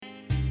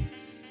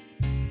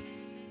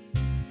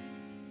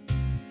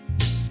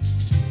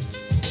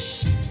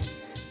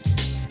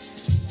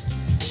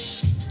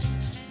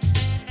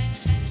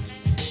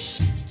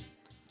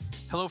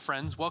Hello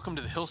friends, welcome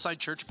to the Hillside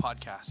Church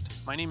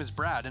podcast. My name is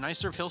Brad and I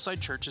serve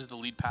Hillside Church as the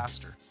lead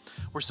pastor.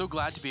 We're so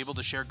glad to be able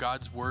to share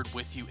God's word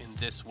with you in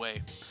this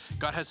way.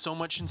 God has so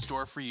much in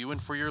store for you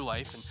and for your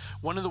life, and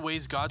one of the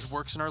ways God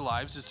works in our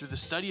lives is through the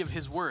study of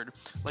His word,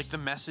 like the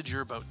message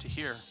you're about to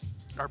hear.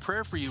 Our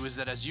prayer for you is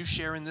that as you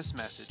share in this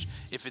message,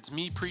 if it's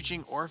me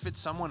preaching or if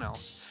it's someone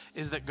else,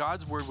 is that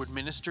God's word would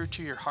minister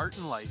to your heart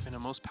and life in a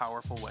most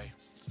powerful way.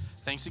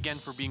 Thanks again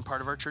for being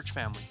part of our church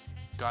family.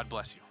 God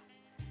bless you.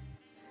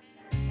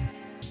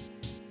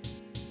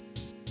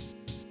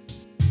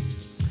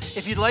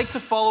 If you'd like to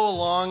follow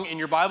along in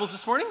your Bibles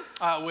this morning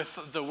with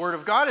the Word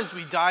of God as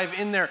we dive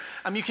in there,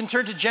 you can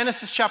turn to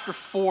Genesis chapter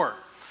 4.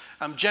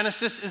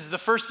 Genesis is the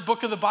first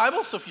book of the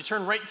Bible, so if you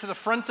turn right to the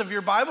front of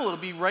your Bible, it'll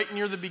be right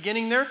near the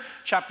beginning there.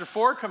 Chapter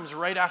 4 comes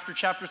right after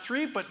chapter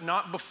 3, but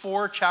not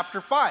before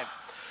chapter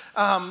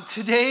 5.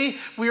 Today,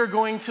 we are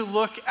going to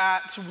look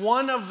at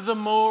one of the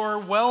more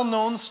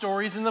well-known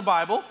stories in the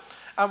Bible.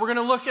 We're going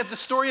to look at the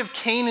story of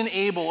Cain and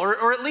Abel,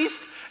 or at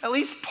least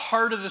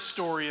part of the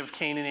story of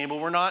Cain and Abel.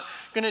 We're not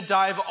going to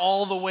dive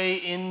all the way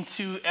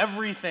into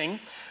everything,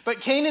 but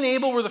Cain and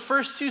Abel were the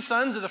first two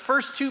sons of the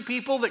first two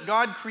people that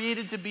God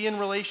created to be in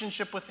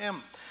relationship with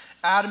Him,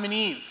 Adam and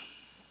Eve.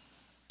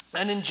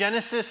 And in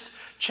Genesis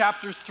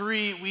chapter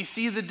 3, we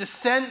see the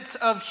descent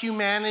of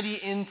humanity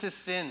into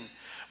sin,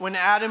 when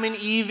Adam and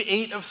Eve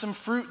ate of some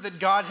fruit that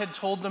God had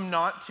told them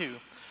not to.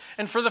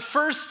 And for the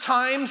first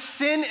time,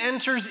 sin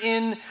enters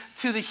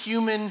into the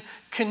human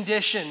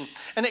condition.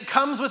 And it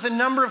comes with a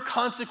number of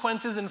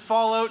consequences and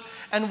fallout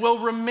and will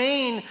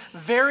remain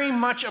very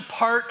much a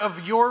part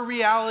of your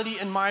reality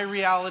and my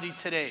reality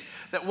today.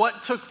 That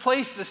what took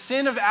place, the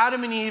sin of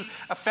Adam and Eve,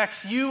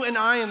 affects you and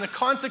I, and the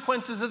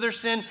consequences of their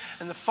sin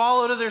and the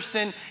fallout of their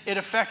sin, it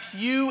affects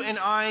you and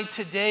I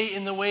today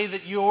in the way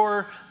that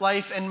your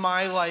life and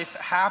my life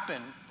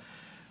happen.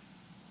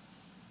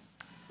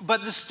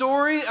 But the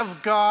story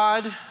of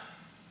God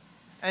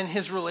and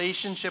His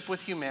relationship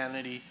with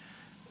humanity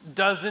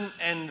doesn't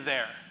end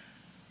there.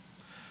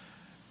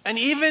 And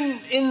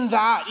even in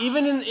that,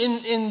 even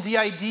in the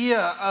idea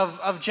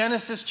of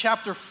Genesis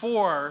chapter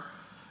 4,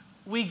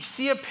 we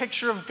see a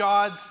picture of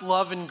God's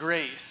love and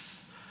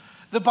grace.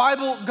 The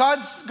Bible,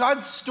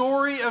 God's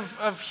story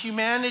of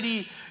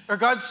humanity, or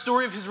God's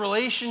story of His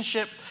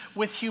relationship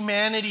with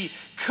humanity,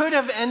 could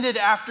have ended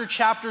after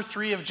chapter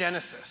 3 of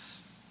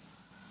Genesis.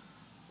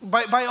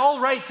 By all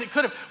rights, it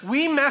could have.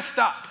 We messed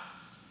up.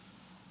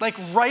 Like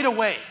right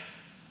away.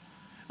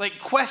 Like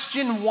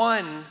question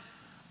 1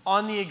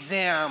 on the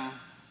exam,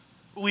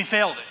 we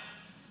failed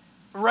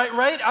it.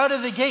 Right out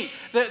of the gate.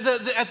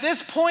 At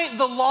this point,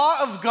 the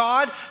law of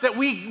God that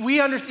we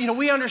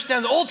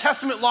understand, the Old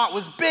Testament law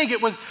was big,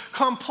 it was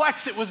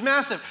complex, it was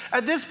massive.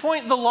 At this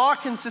point, the law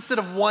consisted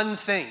of one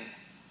thing.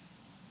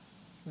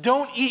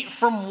 Don't eat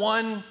from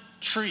one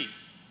tree.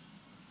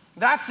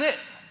 That's it.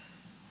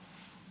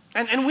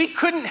 And we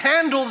couldn't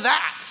handle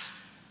that.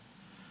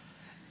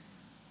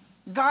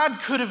 God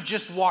could have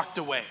just walked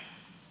away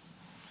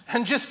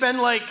and just been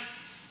like,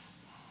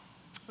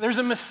 there's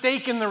a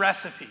mistake in the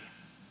recipe.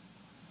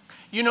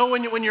 You know,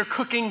 when you're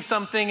cooking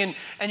something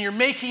and you're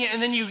making it,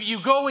 and then you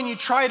go and you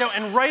try it out,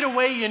 and right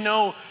away you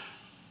know,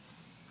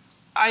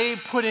 I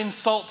put in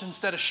salt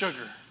instead of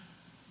sugar.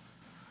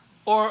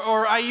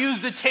 Or I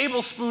used a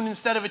tablespoon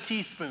instead of a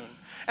teaspoon.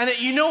 And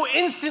you know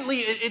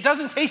instantly it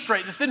doesn't taste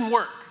right. This didn't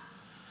work.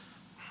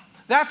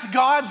 That's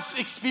God's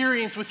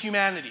experience with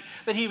humanity.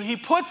 That he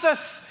puts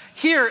us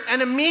here,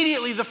 and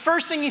immediately the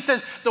first thing He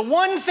says, the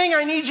one thing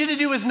I need you to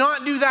do is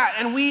not do that.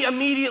 And we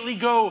immediately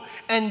go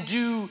and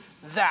do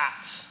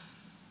that.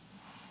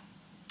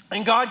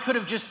 And God could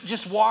have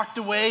just walked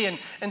away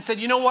and said,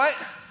 you know what?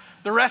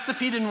 The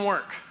recipe didn't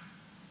work.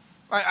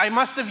 I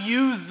must have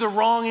used the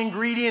wrong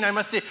ingredient. I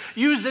must have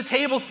used a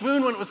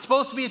tablespoon when it was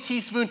supposed to be a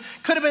teaspoon.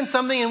 Could have been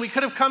something, and we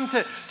could have come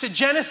to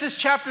Genesis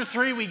chapter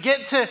 3. We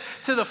get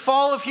to the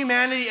fall of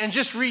humanity and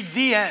just read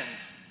the end.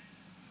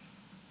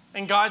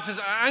 And God says,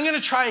 I'm going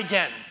to try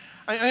again.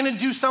 I'm going to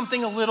do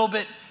something a little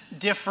bit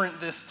different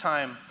this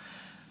time.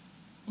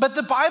 But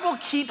the Bible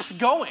keeps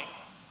going.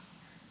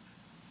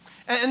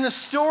 And the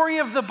story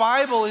of the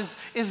Bible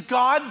is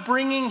God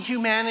bringing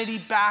humanity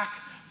back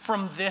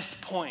from this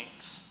point.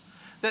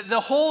 That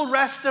the whole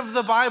rest of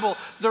the Bible,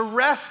 the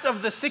rest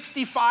of the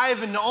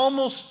 65 and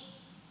almost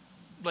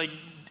like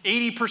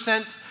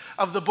 80%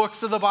 of the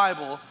books of the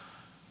Bible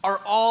are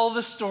all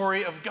the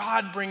story of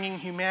God bringing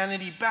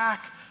humanity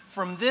back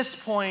from this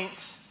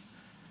point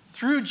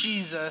through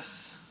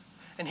Jesus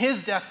and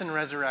His death and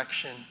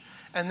resurrection,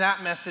 and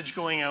that message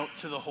going out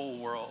to the whole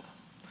world.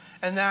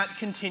 And that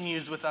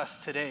continues with us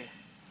today.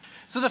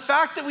 So the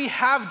fact that we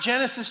have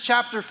Genesis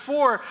chapter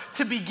 4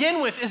 to begin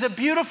with is a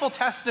beautiful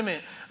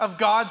testament of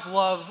God's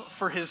love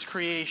for His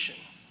creation.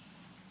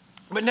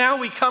 But now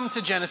we come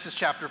to Genesis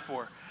chapter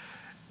 4.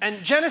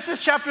 And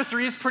Genesis chapter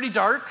 3 is pretty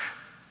dark.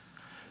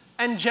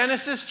 And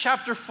Genesis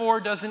chapter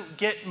 4 doesn't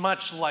get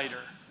much lighter.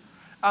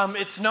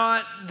 It's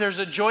not, there's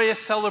a joyous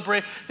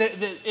celebration.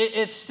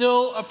 It's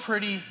still a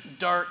pretty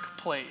dark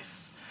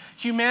place.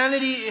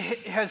 Humanity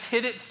has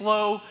hit its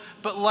low,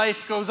 but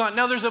life goes on.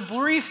 Now, there's a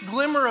brief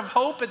glimmer of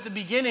hope at the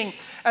beginning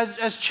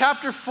as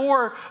chapter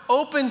 4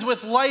 opens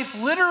with life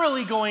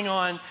literally going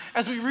on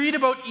as we read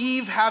about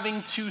Eve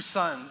having 2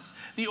 sons.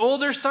 The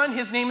older son,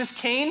 his name is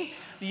Cain.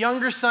 The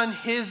younger son,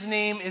 his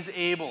name is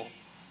Abel.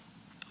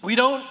 We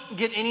don't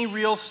get any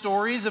real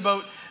stories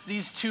about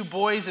these 2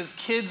 boys as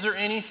kids or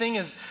anything,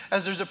 as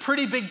there's a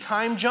pretty big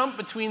time jump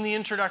between the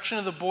introduction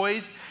of the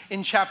boys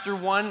in chapter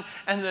 1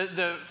 and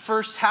the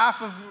first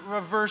half of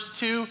verse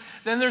 2.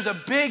 Then there's a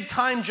big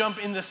time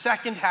jump in the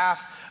second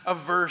half of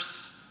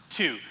verse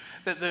 2.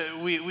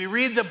 We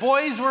read the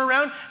boys were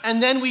around,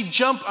 and then we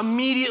jump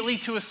immediately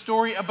to a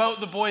story about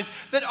the boys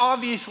that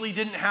obviously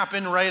didn't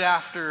happen right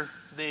after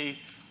they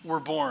were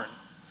born.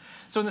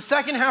 So in the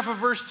second half of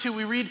verse 2,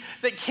 we read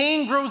that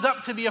Cain grows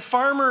up to be a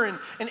farmer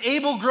and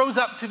Abel grows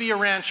up to be a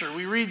rancher.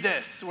 We read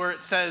this, where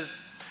it says,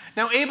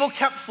 "Now Abel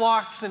kept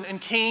flocks and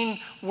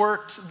Cain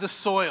worked the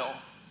soil."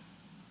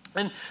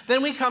 And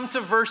then we come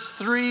to verse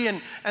 3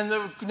 and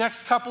the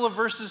next couple of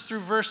verses through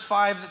verse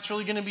 5 that's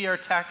really going to be our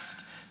text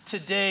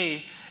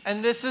today.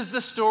 And this is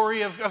the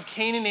story of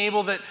Cain and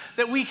Abel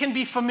that we can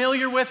be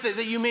familiar with,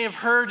 that you may have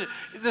heard.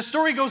 The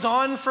story goes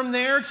on from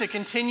there to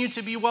continue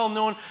to be well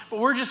known, but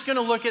we're just going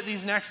to look at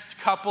these next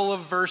couple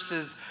of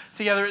verses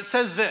together. It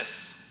says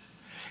this: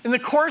 "In the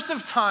course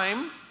of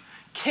time,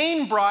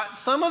 Cain brought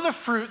some of the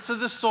fruits of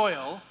the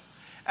soil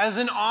as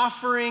an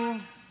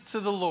offering to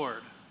the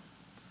Lord.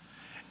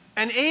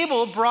 And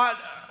Abel brought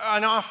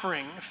an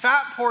offering,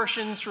 fat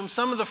portions from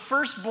some of the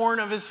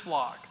firstborn of his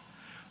flock.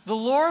 The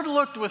Lord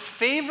looked with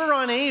favor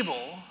on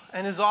Abel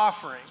and his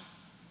offering,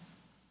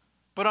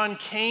 but on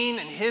Cain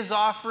and his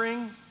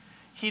offering,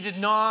 he did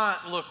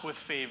not look with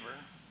favor.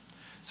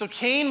 So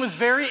Cain was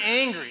very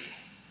angry,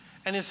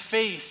 and his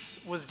face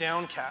was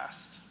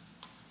downcast."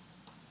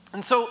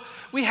 And so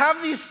we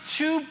have these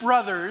 2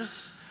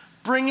 brothers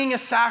bringing a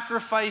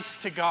sacrifice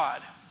to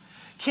God.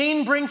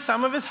 Cain brings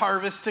some of his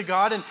harvest to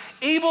God, and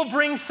Abel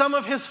brings some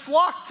of his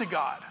flock to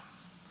God.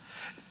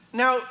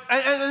 Now,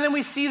 and then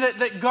we see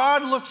that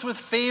God looks with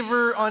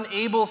favor on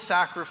Abel's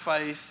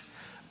sacrifice,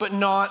 but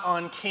not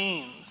on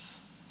Cain's.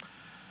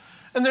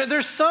 And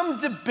there's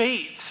some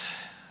debate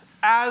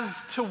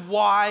as to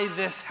why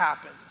this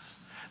happens.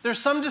 There's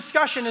some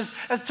discussion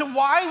as to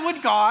why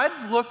would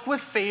God look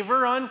with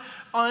favor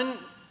on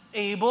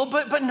Abel,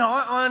 but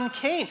not on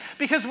Cain?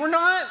 Because we're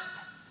not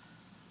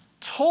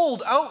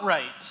told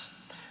outright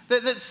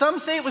that some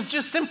say it was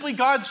just simply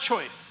God's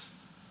choice.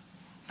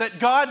 That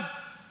God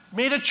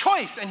made a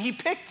choice, and he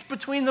picked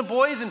between the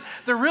boys, and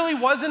there really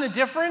wasn't a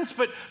difference,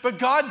 but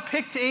God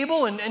picked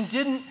Abel and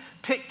didn't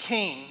pick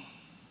Cain.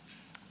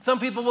 Some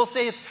people will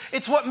say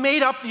it's what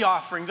made up the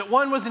offering, that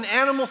one was an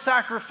animal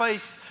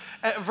sacrifice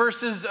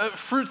versus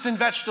fruits and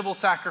vegetable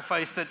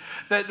sacrifice,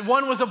 that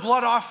one was a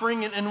blood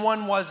offering and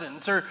one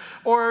wasn't.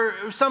 Or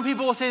some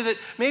people will say that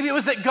maybe it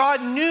was that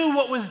God knew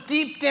what was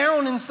deep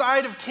down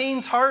inside of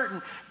Cain's heart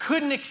and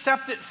couldn't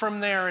accept it from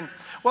there. And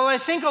while I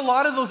think a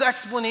lot of those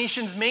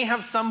explanations may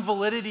have some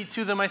validity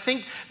to them, I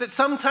think that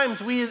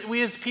sometimes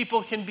we as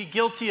people can be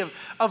guilty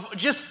of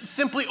just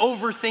simply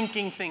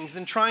overthinking things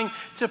and trying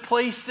to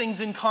place things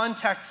in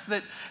contexts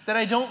that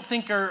I don't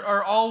think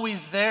are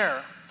always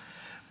there.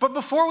 But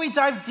before we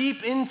dive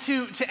deep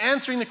into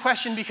answering the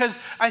question, because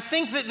I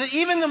think that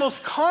even the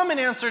most common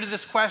answer to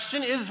this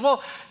question is,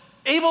 well,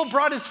 Abel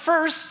brought his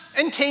first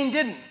and Cain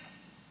didn't.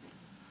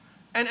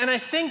 And I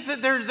think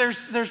that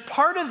there's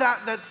part of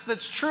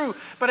that's true,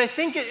 but I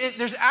think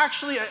there's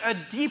actually a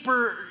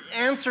deeper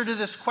answer to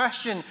this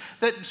question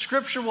that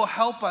Scripture will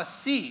help us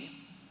see.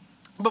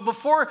 But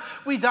before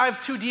we dive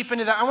too deep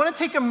into that, I want to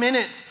take a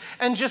minute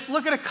and just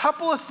look at a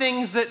couple of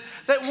things that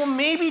will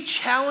maybe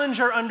challenge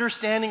our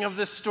understanding of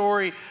this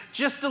story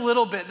just a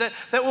little bit,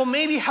 that will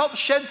maybe help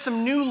shed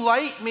some new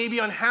light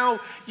maybe on how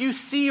you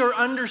see or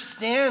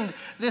understand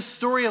this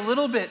story a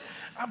little bit.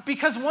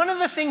 Because one of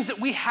the things that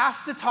we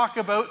have to talk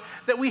about,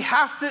 that we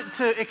have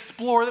to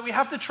explore, that we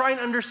have to try and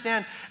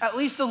understand at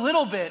least a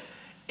little bit,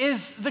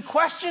 is the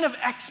question of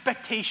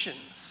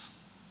expectations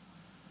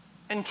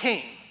and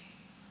Cain.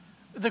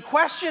 The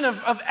question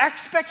of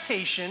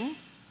expectation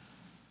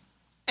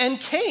and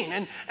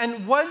Cain.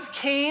 And was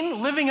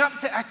Cain living up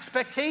to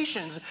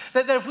expectations?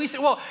 That if we say,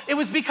 well, it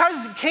was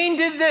because Cain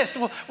did this.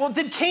 Well,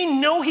 did Cain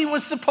know he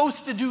was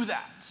supposed to do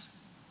that?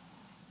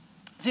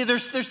 See,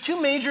 there's 2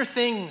 major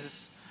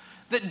things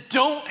that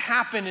don't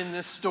happen in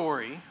this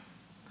story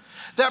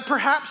that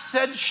perhaps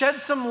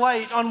shed some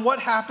light on what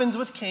happens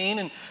with Cain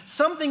and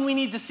something we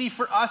need to see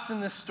for us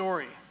in this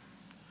story.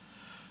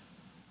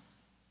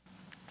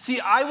 See,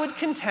 I would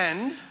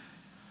contend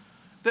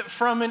that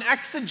from an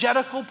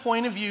exegetical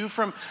point of view,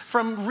 from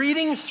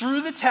reading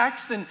through the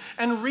text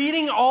and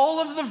reading all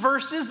of the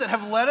verses that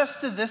have led us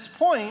to this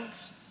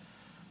point,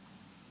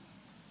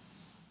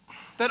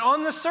 that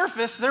on the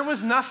surface there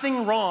was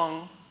nothing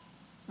wrong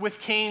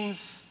with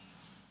Cain's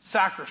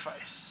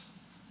sacrifice.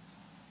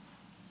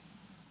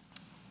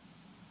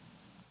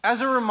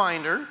 As a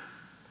reminder,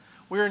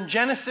 we're in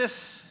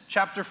Genesis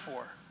chapter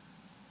 4.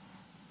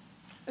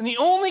 And the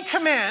only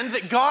command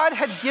that God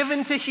had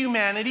given to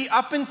humanity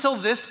up until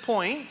this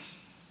point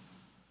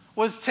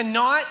was to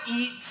not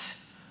eat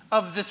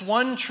of this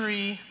one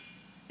tree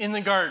in the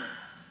garden.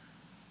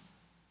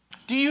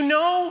 Do you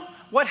know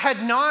what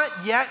had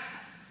not yet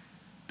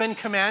been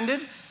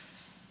commanded?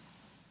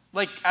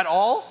 Like at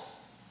all?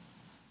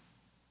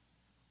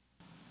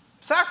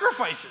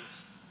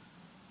 Sacrifices.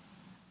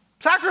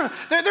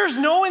 There's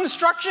no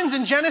instructions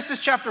in Genesis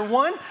chapter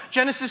 1,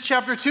 Genesis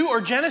chapter 2, or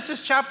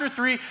Genesis chapter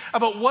 3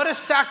 about what a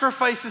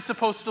sacrifice is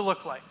supposed to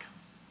look like.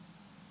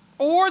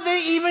 Or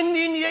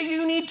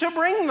you need to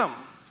bring them.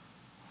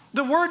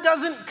 The word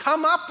doesn't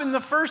come up in the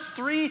first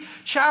 3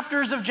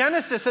 chapters of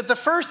Genesis. At the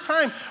first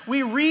time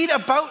we read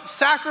about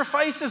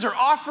sacrifices or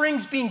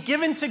offerings being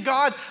given to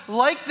God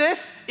like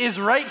this is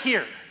right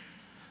here.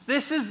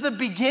 This is the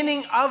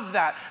beginning of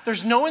that.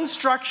 There's no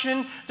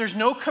instruction. There's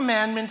no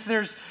commandment.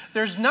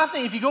 There's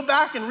nothing. If you go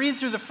back and read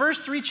through the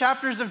first 3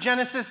 chapters of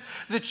Genesis,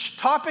 the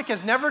topic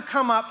has never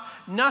come up,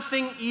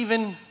 nothing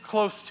even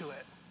close to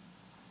it.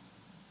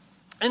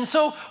 And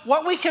so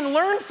what we can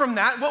learn from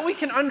that, what we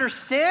can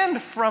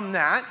understand from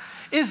that,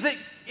 is that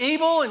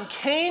Abel and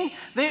Cain,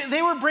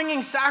 they were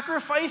bringing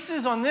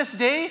sacrifices on this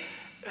day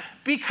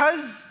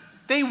because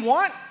they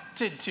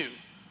wanted to.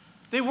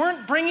 They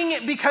weren't bringing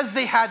it because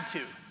they had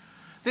to.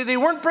 They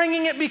weren't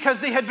bringing it because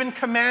they had been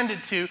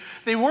commanded to.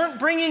 They weren't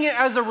bringing it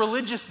as a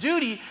religious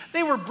duty.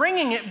 They were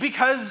bringing it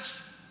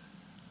because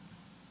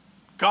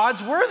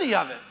God's worthy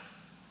of it.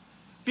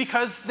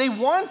 Because they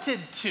wanted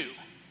to.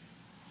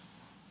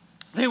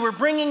 They were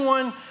bringing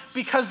one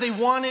because they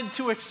wanted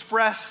to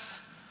express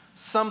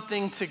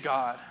something to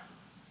God.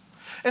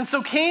 And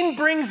so Cain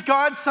brings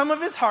God some of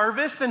his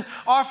harvest and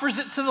offers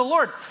it to the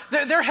Lord.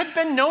 There had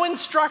been no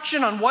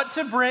instruction on what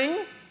to bring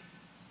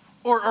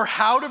or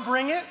how to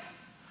bring it,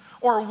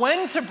 or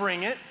when to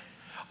bring it,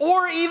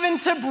 or even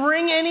to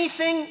bring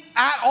anything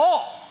at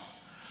all.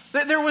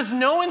 There was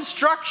no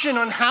instruction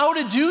on how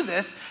to do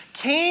this.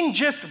 Cain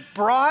just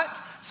brought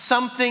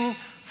something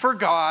for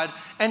God,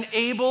 and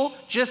Abel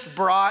just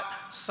brought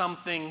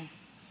something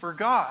for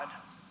God.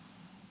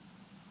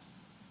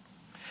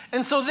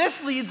 And so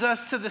this leads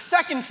us to the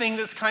second thing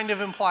that's kind of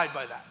implied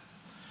by that.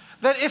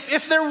 That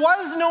if there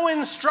was no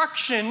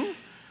instruction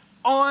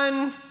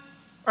on,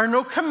 or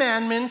no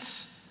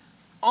commandments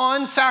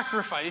on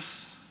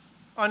sacrifice,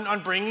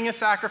 on bringing a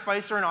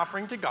sacrifice or an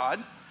offering to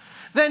God,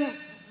 then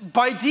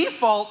by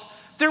default,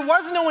 there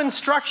was no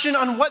instruction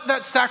on what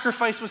that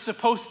sacrifice was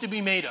supposed to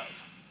be made of.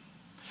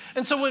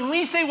 And so when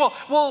we say,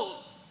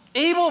 well,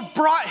 Abel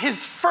brought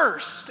his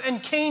first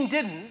and Cain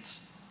didn't,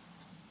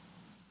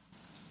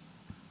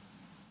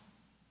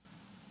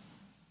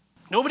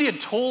 nobody had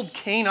told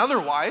Cain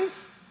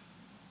otherwise.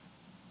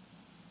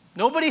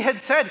 Nobody had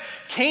said,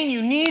 Cain,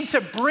 you need to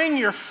bring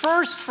your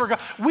first for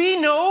God. We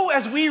know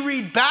as we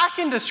read back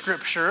into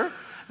Scripture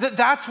that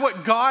that's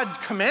what God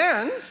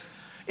commands,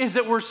 is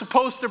that we're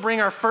supposed to bring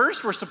our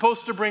first, we're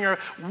supposed to bring our...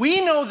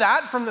 We know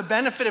that from the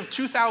benefit of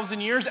 2,000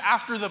 years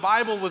after the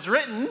Bible was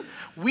written.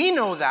 We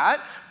know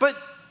that, but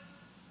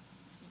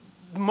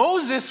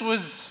Moses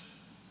was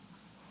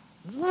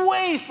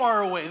way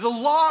far away. The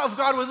law of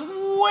God was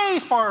way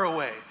far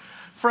away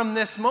from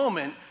this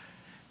moment.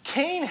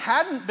 Cain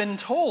hadn't been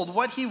told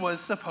what he was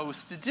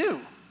supposed to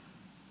do.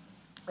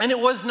 And it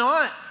was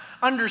not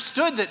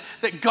understood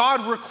that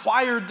God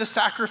required the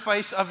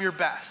sacrifice of your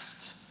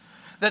best.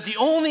 That the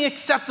only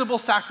acceptable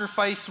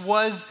sacrifice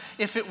was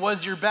if it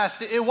was your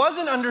best. It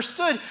wasn't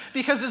understood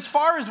because as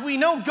far as we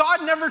know,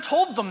 God never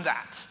told them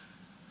that.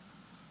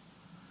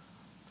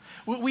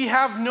 We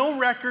have no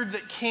record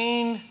that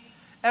Cain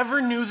ever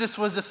knew this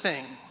was a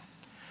thing.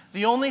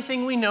 The only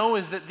thing we know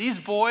is that these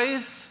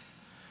boys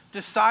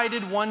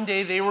decided one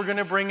day they were going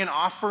to bring an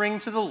offering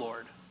to the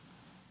Lord.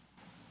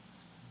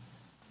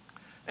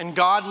 And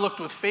God looked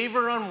with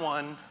favor on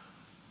one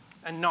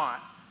and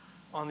not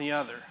on the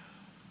other.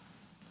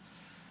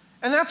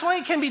 And that's why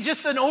it can be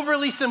just an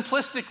overly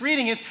simplistic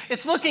reading.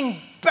 It's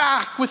looking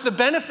back with the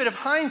benefit of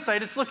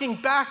hindsight. It's looking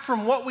back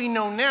from what we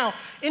know now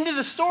into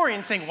the story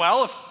and saying,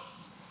 well, if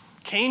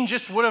Cain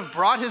just would have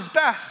brought his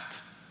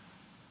best,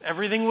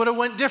 everything would have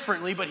went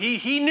differently. But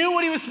he knew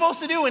what he was supposed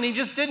to do and he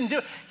just didn't do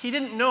it. He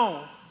didn't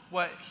know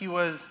what he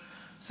was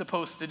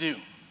supposed to do.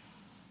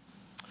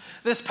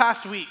 This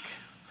past week,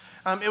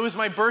 it was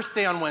my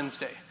birthday on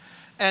Wednesday.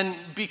 And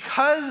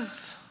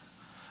because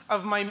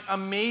of my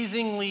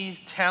amazingly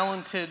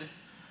talented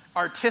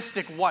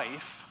artistic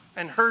wife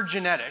and her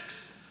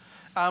genetics,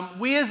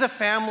 we as a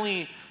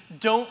family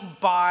don't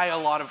buy a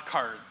lot of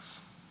cards.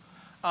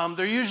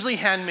 They're usually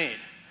handmade.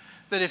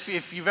 That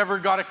if you've ever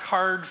got a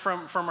card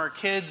from our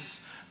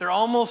kids, they're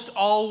almost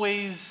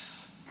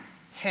always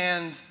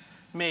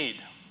handmade.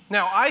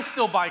 Now, I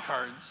still buy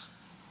cards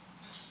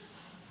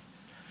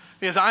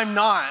because I'm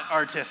not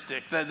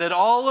artistic. That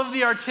all of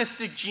the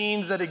artistic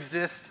genes that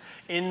exist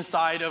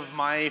inside of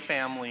my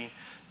family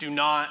do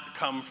not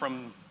come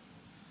from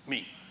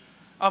me.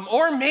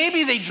 Or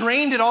maybe they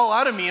drained it all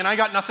out of me and I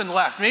got nothing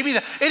left. Maybe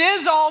it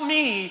is all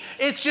me.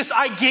 It's just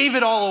I gave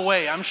it all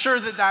away. I'm sure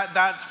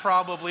that's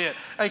probably it.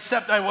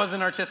 Except I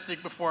wasn't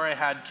artistic before I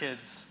had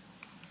kids.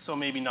 So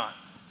maybe not.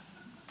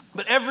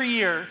 But every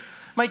year,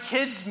 my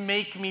kids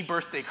make me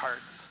birthday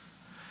cards.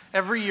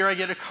 Every year I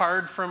get a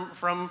card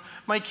from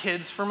my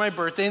kids for my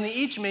birthday, and they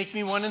each make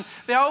me one, and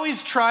they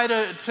always try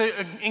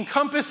to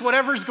encompass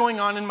whatever's going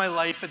on in my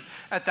life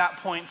at that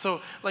point.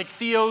 So like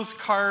Theo's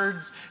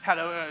cards had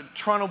a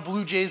Toronto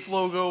Blue Jays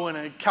logo and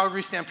a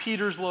Calgary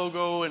Stampeders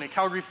logo and a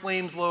Calgary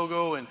Flames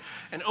logo, and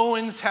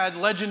Owen's had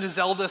Legend of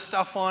Zelda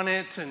stuff on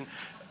it, and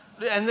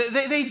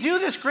they do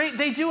this great,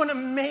 they do an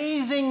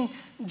amazing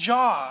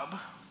job.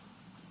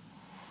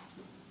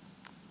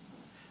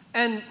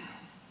 And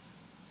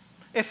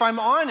if I'm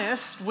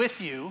honest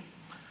with you,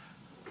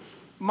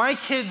 my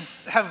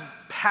kids have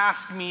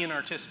passed me in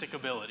artistic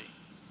ability.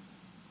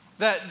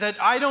 That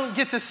I don't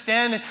get to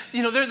stand,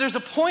 there's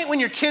a point when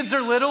your kids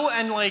are little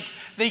and like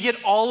they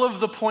get all of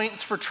the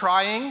points for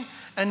trying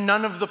and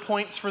none of the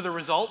points for the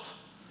result.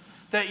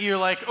 That you're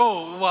like,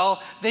 oh,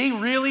 well, they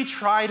really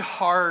tried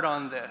hard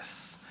on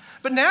this.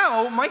 But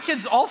now my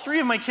kids, all three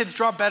of my kids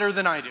draw better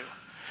than I do.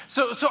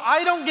 So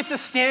I don't get to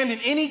stand in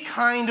any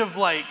kind of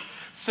like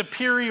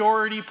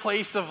superiority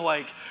place of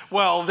like,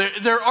 well,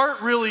 their art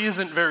really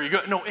isn't very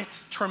good. No,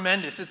 it's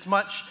tremendous. It's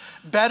much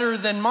better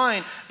than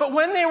mine. But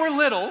when they were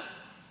little,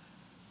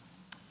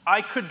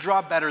 I could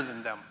draw better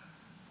than them.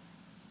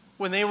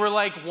 When they were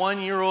like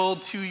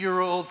 1-year-old,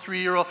 2-year-old,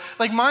 3-year-old,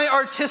 like my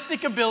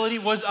artistic ability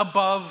was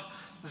above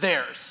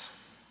theirs.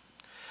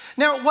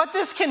 Now, what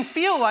this can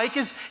feel like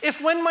is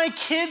if when my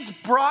kids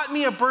brought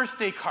me a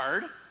birthday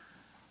card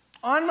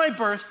on my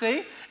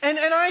birthday, and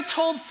I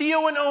told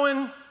Theo and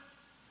Owen,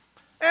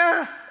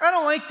 I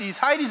don't like these.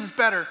 Heidi's is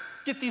better.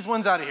 Get these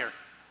ones out of here.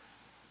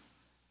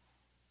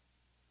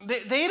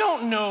 They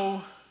don't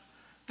know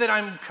that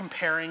I'm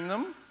comparing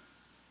them.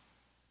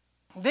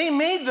 They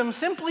made them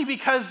simply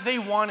because they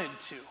wanted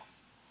to.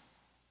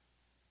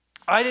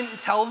 I didn't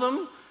tell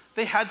them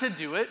they had to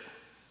do it.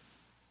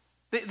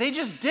 They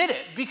just did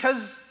it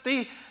because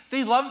they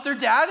loved their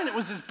dad and it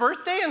was his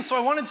birthday, and so I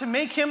wanted to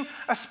make him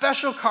a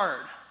special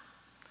card.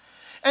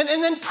 And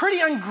then pretty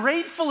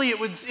ungratefully it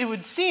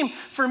would seem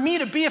for me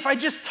to be if I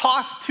just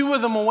tossed 2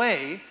 of them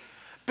away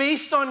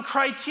based on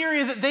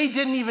criteria that they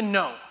didn't even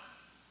know.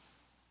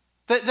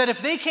 That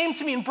if they came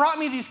to me and brought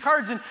me these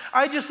cards and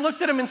I just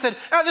looked at them and said,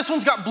 this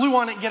one's got blue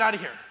on it, get out of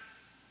here.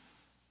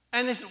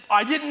 And they said,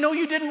 I didn't know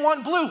you didn't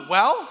want blue.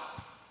 Well,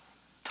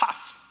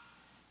 tough.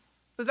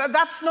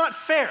 That's not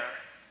fair.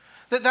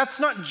 That's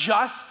not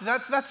just.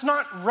 That's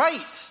not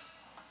right.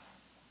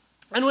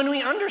 And when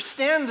we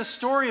understand the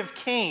story of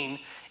Cain,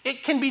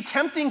 it can be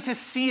tempting to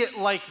see it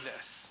like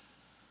this.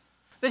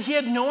 That he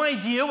had no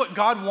idea what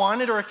God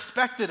wanted or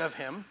expected of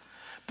him,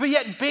 but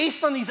yet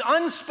based on these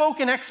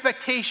unspoken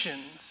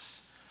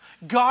expectations,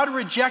 God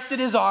rejected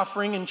his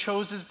offering and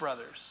chose his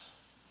brothers.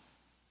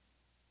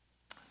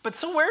 But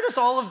so where does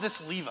all of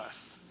this leave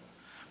us?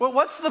 Well,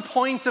 what's the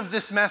point of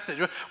this message?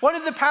 What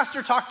did the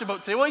pastor talk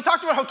about today? Well, he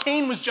talked about how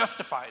Cain was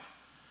justified.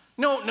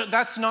 No,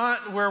 that's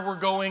not where we're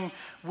going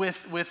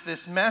with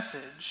this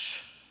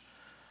message.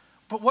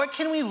 But what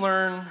can we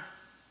learn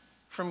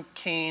from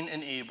Cain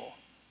and Abel?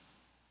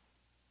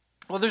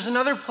 Well, there's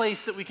another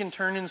place that we can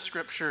turn in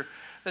Scripture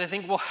that I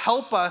think will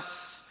help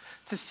us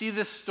to see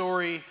this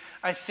story,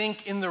 I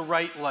think, in the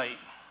right light.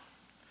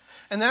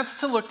 And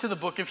that's to look to the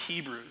book of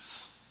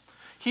Hebrews.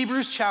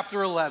 Hebrews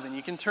chapter 11.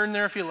 You can turn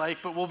there if you like,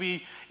 but we'll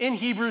be in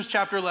Hebrews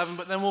chapter 11,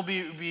 but then we'll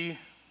be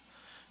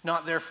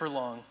not there for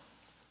long.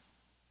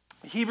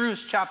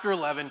 Hebrews chapter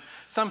 11,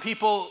 some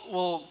people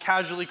will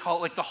casually call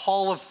it like the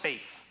Hall of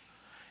Faith.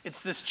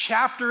 It's this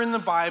chapter in the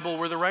Bible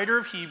where the writer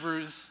of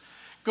Hebrews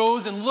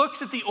goes and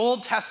looks at the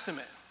Old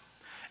Testament.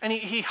 And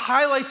he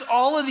highlights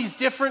all of these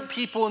different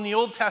people in the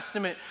Old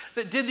Testament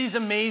that did these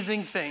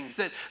amazing things,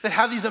 that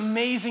have these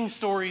amazing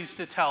stories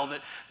to tell,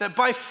 that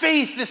by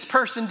faith this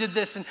person did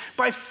this, and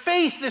by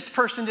faith this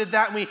person did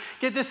that. And we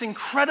get this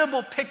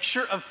incredible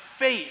picture of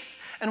faith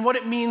and what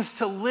it means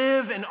to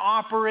live and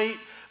operate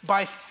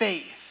by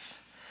faith.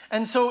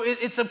 And so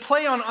it's a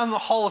play on the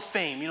Hall of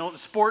Fame.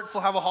 Sports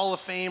will have a Hall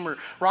of Fame, or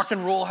rock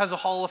and roll has a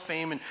Hall of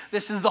Fame, and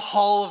this is the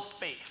Hall of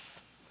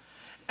Faith.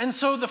 And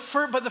so the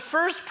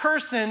first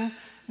person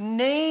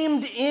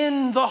named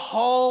in the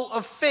Hall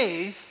of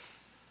Faith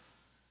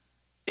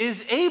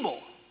is Abel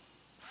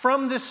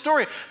from this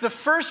story. The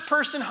first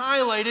person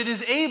highlighted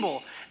is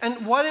Abel.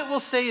 And what it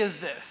will say is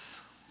this: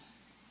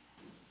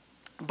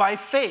 by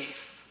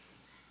faith,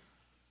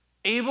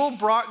 Abel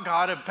brought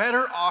God a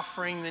better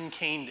offering than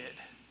Cain did.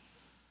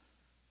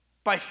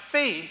 By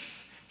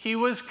faith, he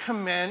was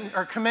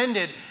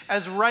commended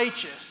as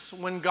righteous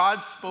when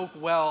God spoke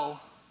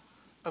well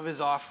of his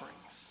offerings.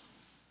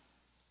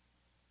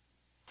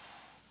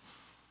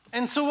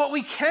 And so what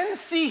we can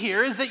see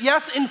here is that,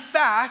 yes, in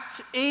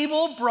fact,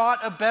 Abel brought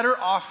a better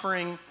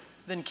offering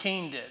than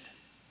Cain did.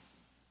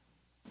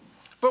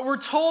 But we're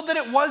told that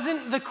it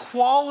wasn't the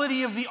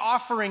quality of the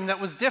offering that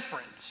was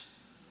different.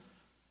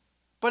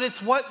 but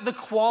it's what the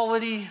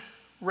quality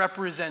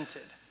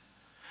represented.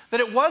 That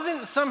it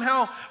wasn't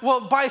somehow,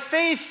 well, by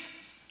faith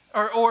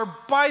or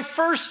by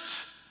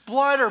first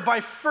blood or by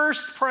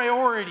first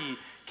priority,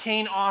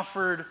 Cain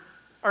offered,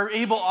 or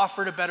Abel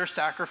offered a better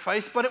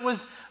sacrifice, but it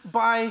was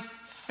by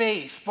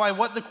faith, by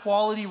what the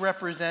quality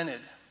represented.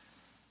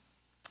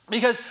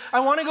 Because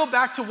I want to go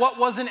back to what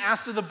wasn't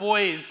asked of the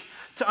boys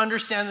to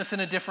understand this in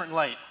a different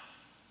light.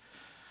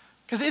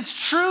 Because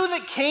it's true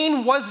that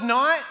Cain was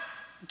not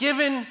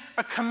given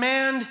a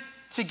command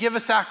to give a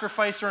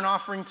sacrifice or an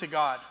offering to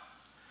God.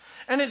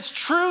 And it's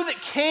true that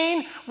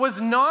Cain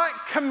was not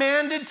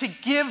commanded to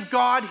give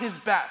God his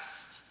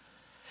best.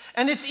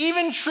 And it's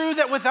even true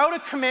that without a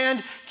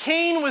command,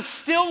 Cain was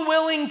still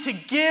willing to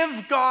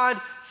give God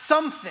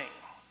something.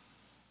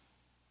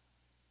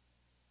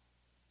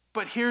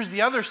 But here's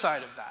the other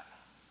side of that.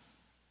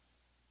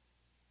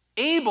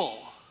 Abel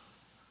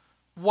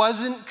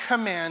wasn't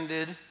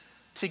commanded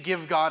to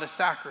give God a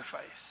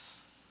sacrifice,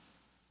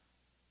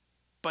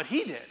 but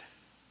he did.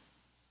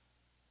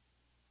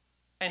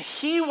 And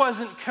he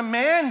wasn't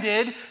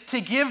commanded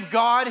to give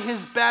God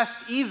his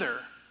best either.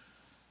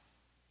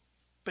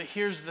 But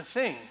here's the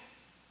thing.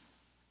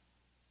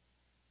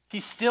 He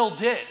still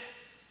did.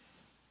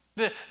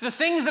 The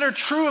things that are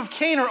true of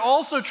Cain are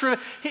also true.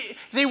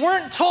 They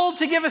weren't told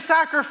to give a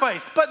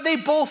sacrifice, but they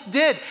both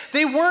did.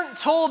 They weren't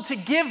told to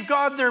give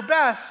God their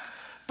best,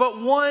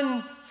 but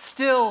one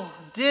still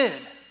did.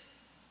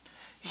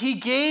 He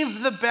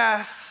gave the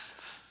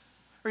best,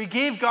 or he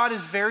gave God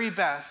his very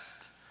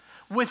best,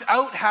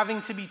 without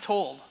having to be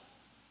told.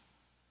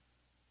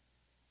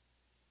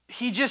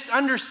 He just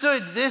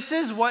understood this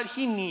is what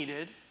he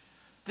needed,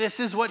 this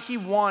is what he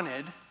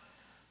wanted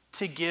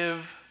to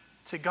give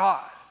to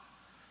God.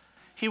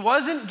 He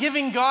wasn't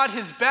giving God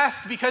his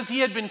best because he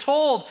had been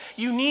told,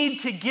 you need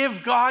to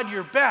give God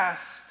your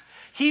best.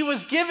 He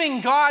was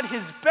giving God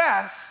his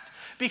best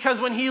because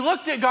when he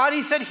looked at God,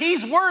 he said,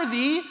 he's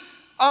worthy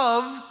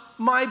of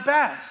my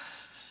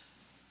best.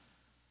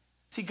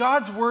 See,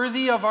 God's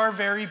worthy of our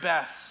very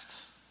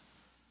best.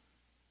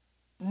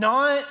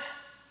 Not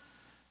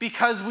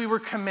because we were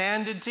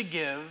commanded to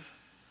give,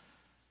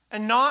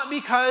 and not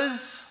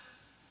because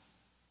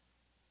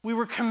we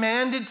were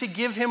commanded to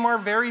give him our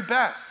very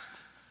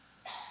best.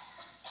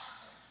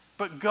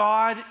 But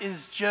God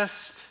is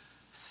just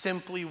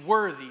simply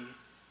worthy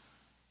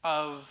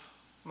of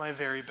my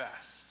very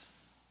best.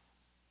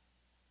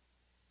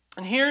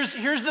 And here's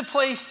the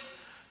place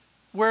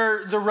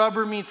where the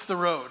rubber meets the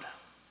road.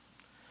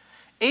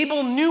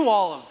 Abel knew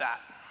all of that.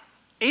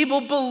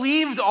 Abel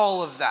believed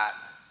all of that.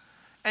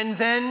 And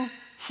then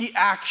he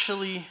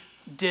actually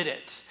did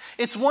it.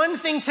 It's one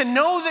thing to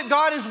know that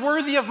God is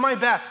worthy of my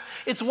best.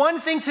 It's one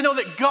thing to know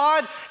that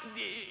God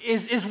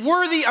is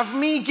worthy of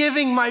me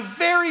giving my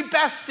very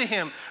best to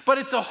him. But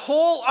it's a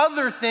whole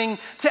other thing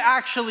to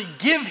actually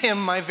give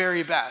him my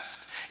very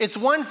best. It's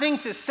one thing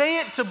to say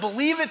it, to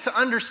believe it, to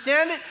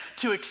understand it,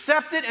 to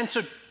accept it, and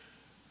to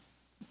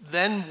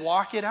then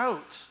walk it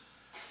out.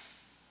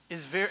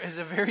 Is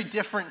a very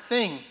different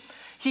thing.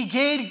 He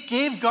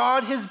gave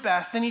God his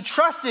best, and he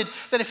trusted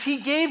that if he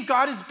gave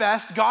God his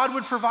best, God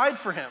would provide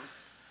for him.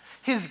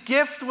 His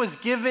gift was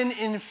given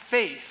in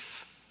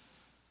faith,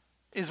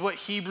 is what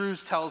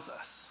Hebrews tells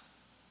us.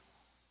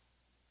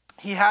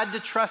 He had to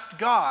trust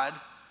God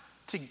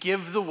to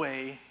give the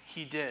way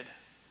he did.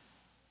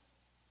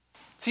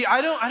 See,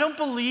 I don't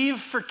believe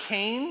for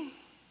Cain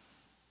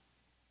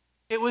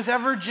it was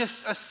ever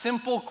just a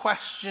simple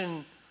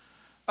question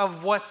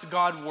of what's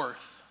God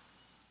worth.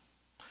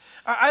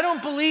 I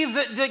don't believe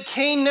that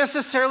Cain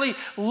necessarily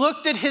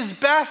looked at his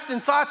best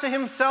and thought to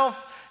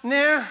himself,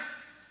 nah,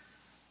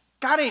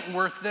 God ain't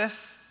worth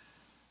this.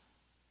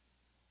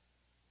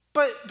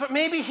 But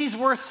maybe he's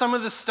worth some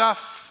of the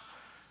stuff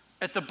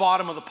at the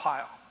bottom of the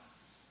pile.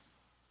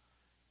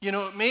 You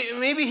know,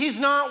 maybe he's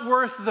not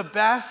worth the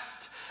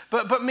best,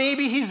 but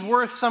maybe he's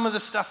worth some of the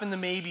stuff in the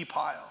maybe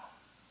pile.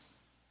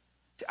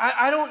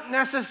 I don't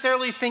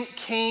necessarily think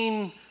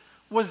Cain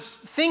was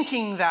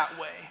thinking that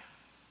way.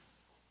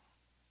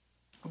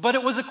 But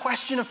it was a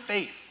question of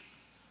faith.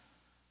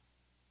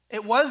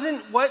 It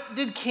wasn't what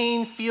did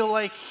Cain feel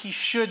like he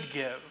should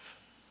give.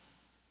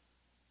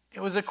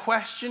 It was a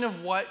question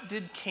of what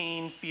did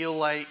Cain feel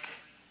like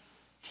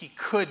he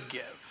could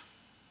give.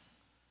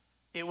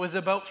 It was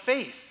about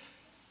faith.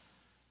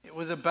 It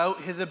was about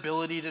his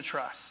ability to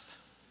trust.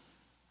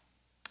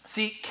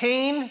 See,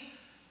 Cain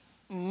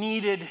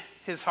needed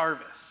his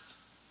harvest.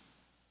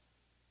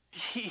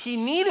 He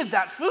needed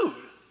that food.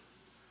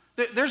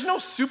 There's no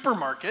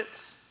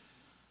supermarkets.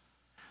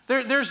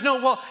 There's no,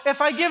 well,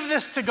 if I give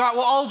this to God,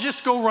 well, I'll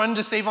just go run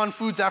to Save on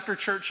Foods after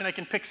church and I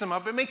can pick some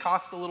up. It may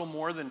cost a little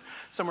more than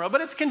somewhere else,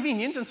 but it's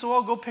convenient, and so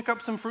I'll go pick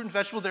up some fruit and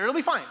vegetable there. It'll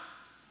be fine.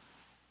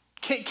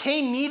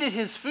 Cain needed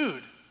his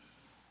food.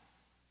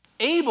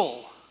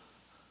 Abel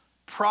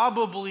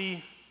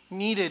probably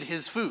needed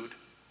his food.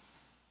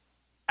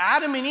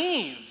 Adam and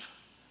Eve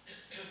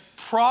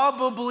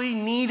probably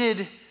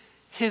needed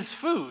his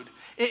food.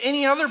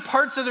 Any other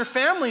parts of their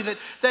family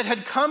that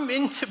had come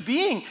into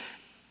being,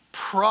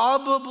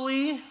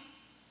 probably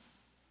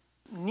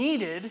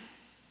needed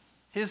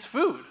his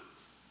food.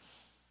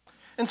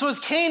 And so as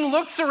Cain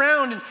looks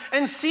around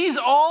and sees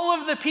all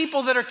of the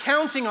people that are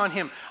counting on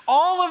him,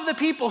 all of the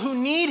people who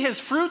need his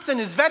fruits and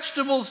his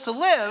vegetables to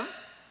live,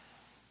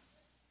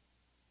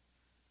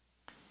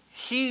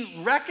 he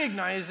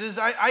recognizes,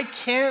 I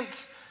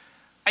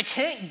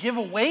can't give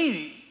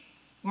away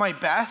my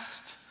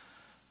best.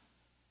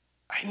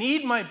 I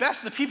need my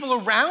best. The people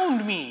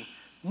around me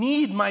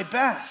need my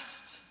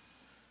best.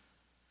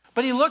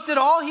 But he looked at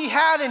all he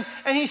had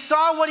and he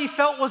saw what he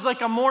felt was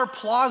like a more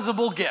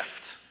plausible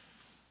gift.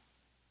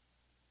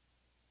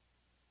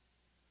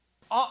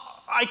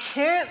 I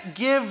can't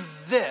give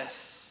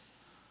this,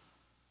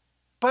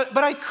 but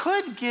I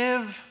could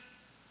give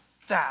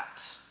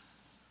that.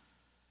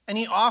 And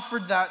he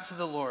offered that to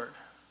the Lord.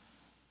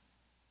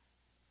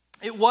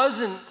 It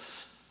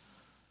wasn't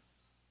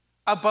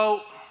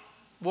about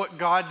what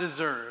God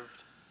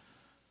deserved.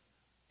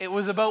 It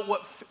was about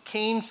what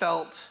Cain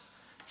felt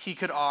he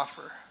could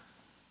offer.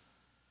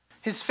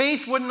 His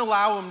faith wouldn't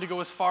allow him to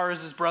go as far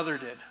as his brother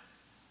did.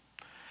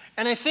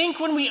 And I think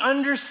when we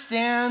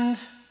understand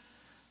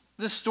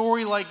the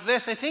story like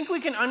this, I think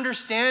we can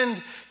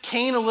understand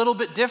Cain a little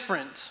bit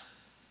different.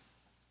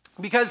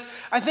 Because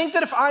I think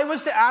that if I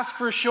was to ask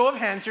for a show of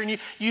hands here, and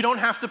you don't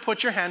have to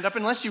put your hand up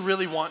unless you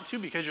really want to,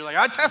 because you're like,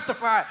 I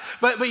testify.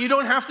 But you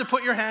don't have to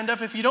put your hand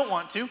up if you don't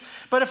want to.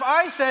 But if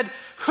I said,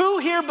 who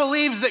here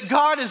believes that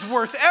God is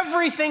worth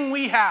everything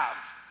we have?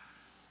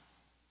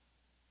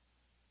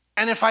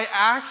 And if I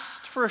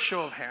asked for a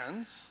show of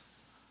hands,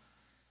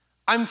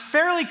 I'm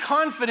fairly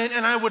confident,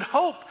 and I would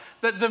hope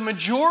that the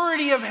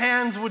majority of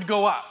hands would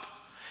go up.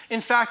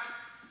 In fact,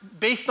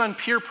 based on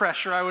peer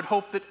pressure, I would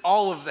hope that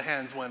all of the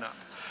hands went up.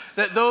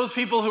 That those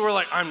people who were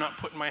like, I'm not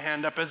putting my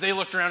hand up, as they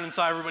looked around and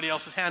saw everybody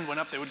else's hand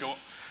went up, they would go,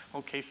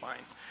 okay,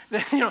 fine.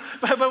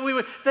 But we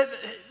would,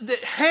 the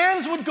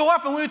hands would go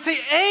up and we would say,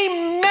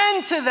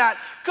 amen to that.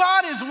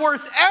 God is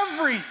worth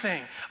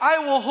everything. I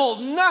will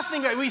hold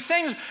nothing back. We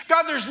sang,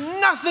 God, there's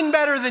nothing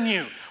better than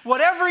you.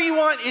 Whatever you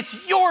want,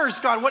 it's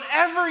yours, God.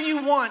 Whatever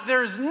you want,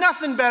 there's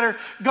nothing better.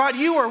 God,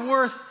 you are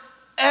worth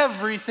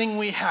everything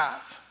we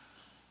have.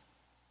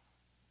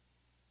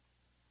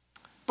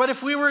 But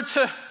if we were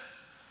to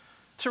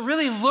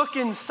really look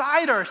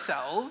inside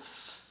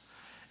ourselves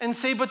and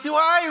say, but do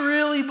I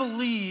really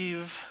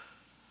believe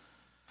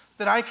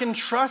that I can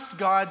trust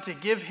God to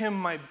give him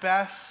my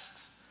best,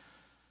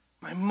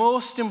 my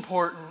most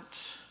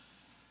important?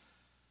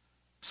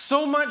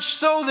 So much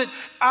so that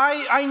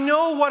I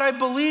know what I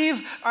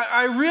believe,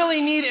 I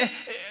really need.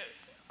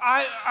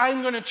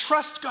 I'm going to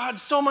trust God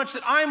so much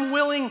that I'm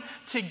willing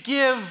to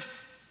give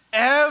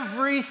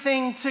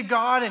everything to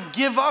God and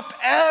give up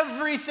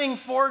everything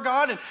for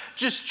God and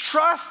just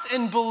trust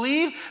and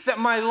believe that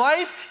my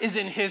life is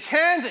in his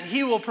hands and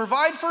he will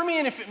provide for me.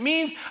 And if it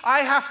means I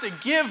have to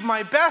give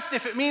my best,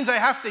 if it means I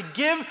have to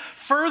give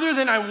further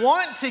than I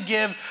want to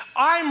give,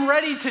 I'm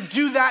ready to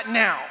do that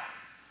now.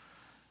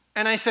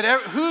 And I said,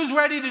 who's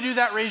ready to do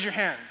that? Raise your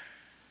hand.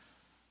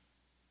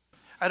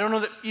 I don't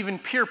know that even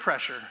peer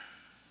pressure.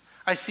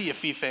 I see you,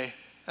 Fife.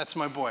 That's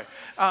my boy.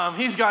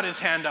 He's got his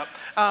hand up.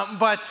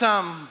 But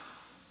I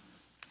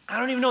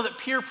don't even know that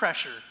peer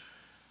pressure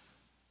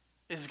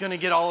is going to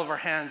get all of our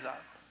hands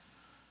up.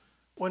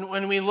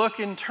 When we look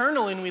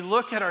internally and we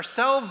look at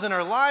ourselves and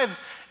our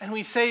lives and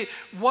we say,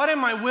 what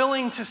am I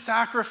willing to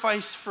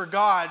sacrifice for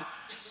God?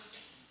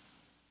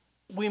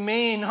 We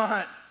may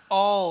not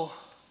all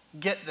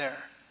get there.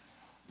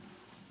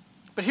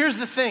 But here's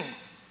the thing.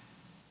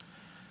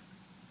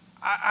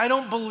 I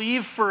don't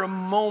believe for a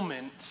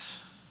moment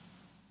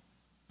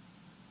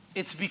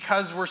it's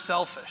because we're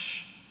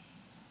selfish.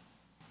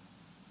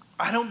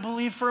 I don't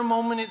believe for a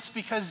moment it's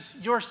because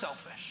you're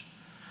selfish.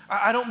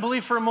 I don't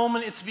believe for a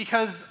moment it's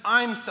because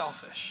I'm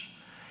selfish.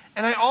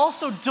 And I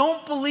also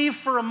don't believe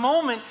for a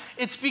moment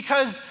it's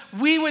because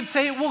we would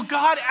say, well,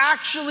 God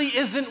actually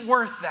isn't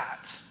worth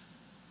that.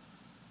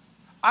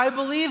 I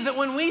believe that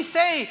when we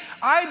say,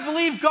 I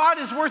believe God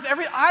is worth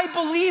everything, I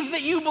believe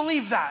that you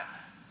believe that.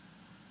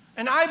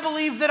 And I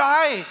believe that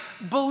I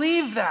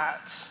believe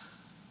that.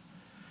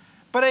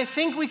 But I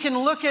think we can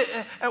look at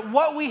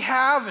what we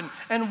have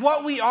and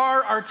what we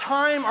are, our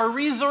time, our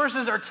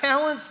resources, our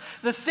talents,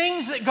 the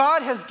things that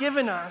God has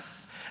given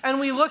us. And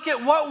we look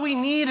at what we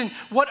need and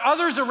what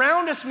others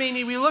around us may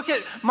need. We look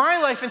at my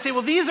life and say,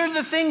 well, these are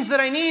the things that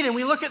I need. And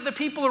we look at the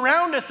people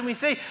around us and we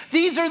say,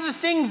 these are the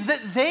things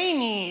that they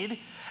need.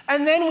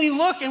 And then we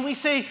look and we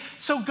say,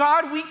 so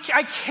God,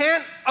 I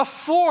can't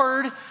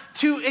afford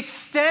to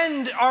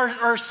extend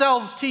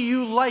ourselves to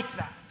you like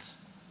that.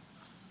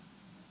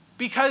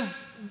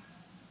 Because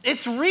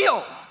it's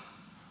real.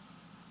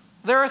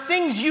 There are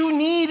things you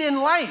need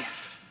in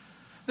life.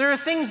 There are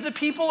things the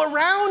people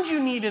around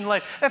you need in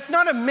life. That's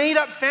not a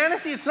made-up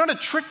fantasy. It's not a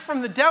trick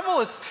from the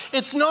devil.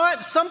 It's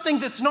not something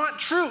that's not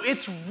true.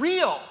 It's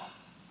real.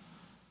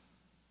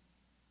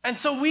 And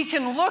so we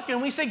can look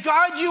and we say,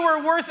 God, you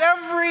are worth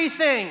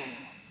everything.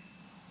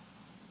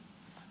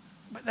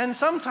 But then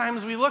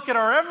sometimes we look at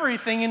our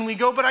everything and we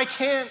go, but I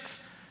can't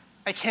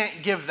I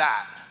can't give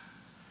that.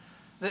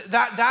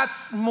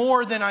 That's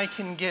more than I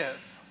can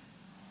give.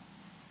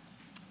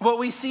 What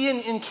we see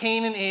in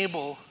Cain and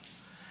Abel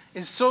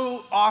is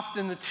so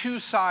often the two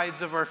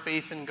sides of our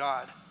faith in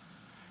God.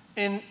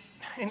 In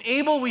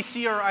Abel, we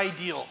see our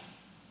ideal.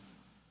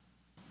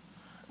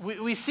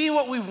 We see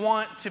what we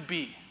want to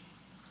be.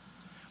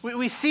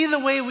 We see the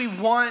way we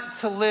want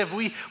to live.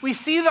 We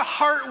see the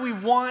heart we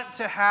want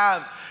to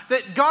have.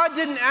 That God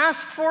didn't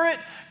ask for it.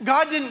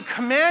 God didn't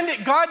command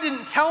it. God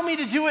didn't tell me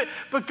to do it.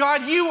 But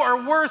God, you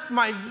are worth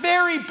my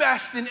very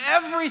best in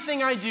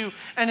everything I do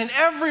and in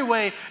every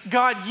way.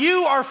 God,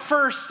 you are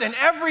first and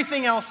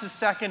everything else is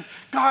second.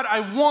 God, I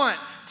want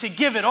to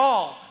give it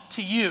all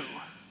to you.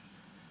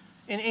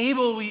 In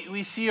Abel,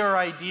 we see our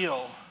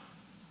ideal.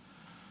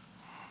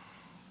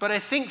 But I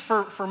think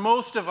for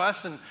most of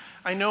us, and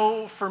I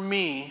know for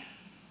me,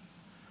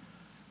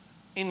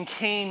 in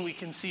Cain we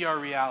can see our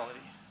reality.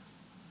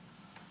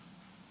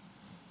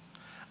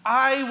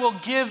 I will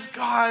give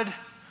God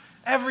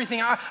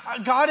everything.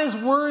 God is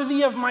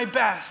worthy of my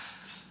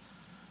best.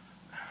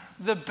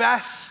 The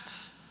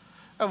best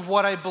of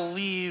what I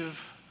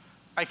believe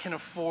I can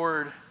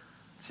afford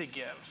to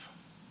give.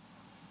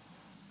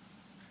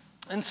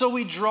 And so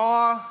we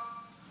draw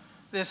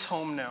this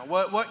home now.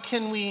 What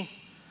can we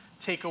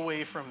take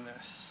away from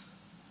this?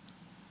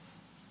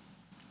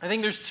 I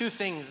think there's two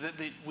things that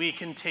we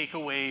can take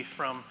away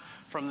from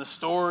the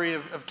story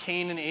of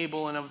Cain and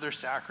Abel and of their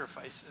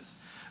sacrifices.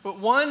 But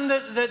one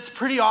that's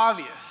pretty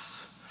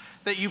obvious,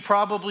 that you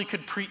probably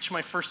could preach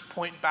my first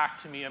point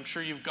back to me. I'm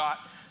sure you've got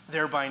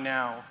there by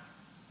now.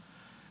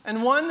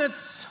 And one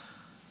that's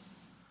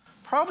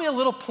probably a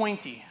little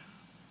pointy.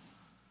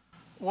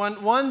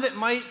 One that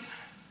might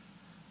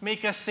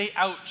make us say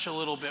ouch a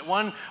little bit.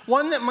 One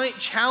that might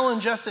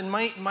challenge us and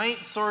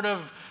might sort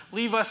of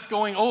leave us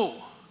going,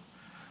 oh,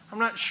 I'm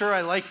not sure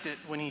I liked it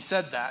when he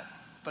said that,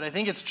 but I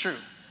think it's true.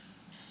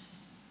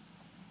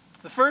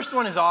 The first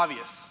one is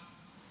obvious.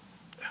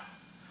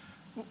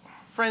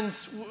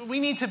 Friends, we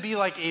need to be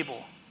like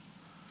Abel.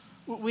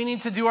 We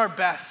need to do our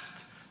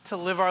best to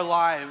live our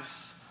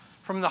lives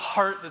from the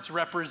heart that's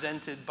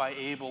represented by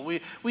Abel.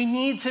 We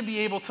need to be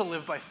able to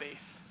live by faith.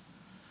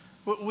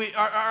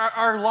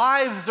 Our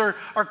lives are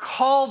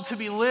called to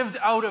be lived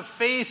out of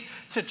faith,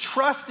 to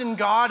trust in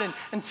God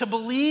and to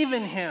believe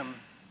in him.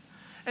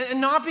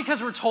 And not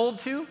because we're told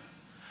to,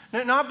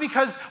 not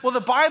because, well, the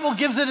Bible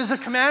gives it as a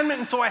commandment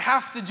and so I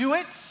have to do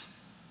it,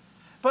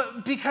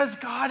 but because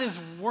God is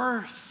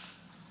worth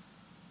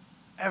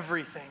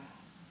everything.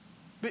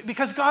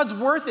 Because God's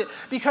worth it.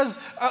 Because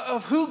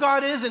of who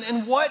God is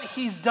and what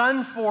he's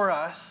done for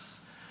us,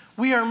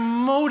 we are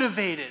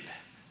motivated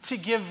to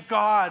give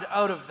God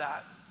out of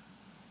that.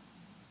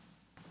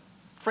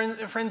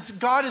 Friends,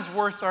 God is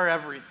worth our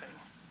everything.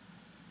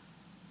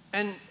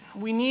 And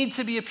we need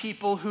to be a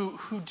people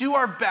who do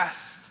our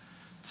best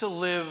to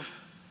live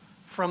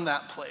from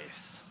that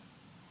place.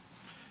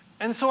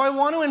 And so I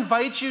want to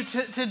invite you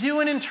to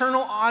do an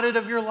internal audit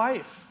of your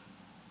life.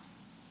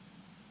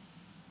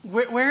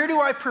 Where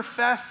do I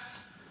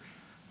profess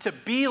to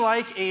be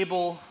like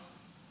Abel,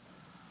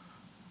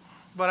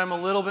 but I'm a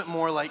little bit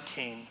more like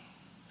Cain?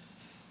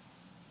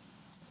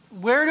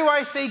 Where do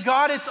I say,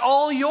 God, it's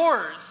all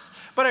yours,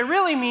 but I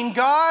really mean,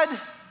 God,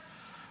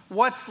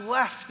 what's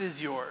left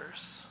is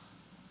yours?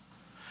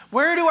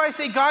 Where do I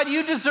say, God,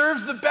 you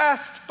deserve the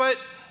best, but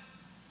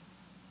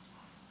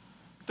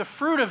the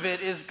fruit of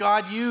it is,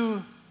 God,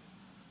 you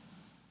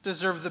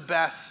deserve the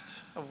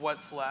best of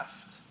what's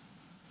left?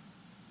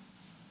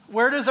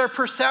 Where does our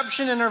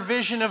perception and our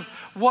vision of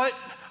what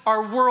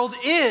our world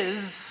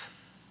is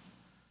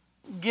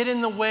get in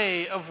the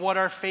way of what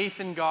our faith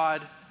in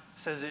God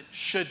says it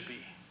should be?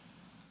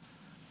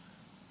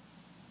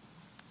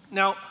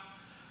 Now,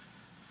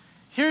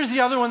 here's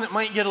the other one that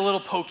might get a little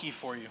pokey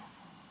for you.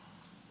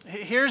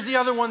 Here's the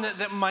other one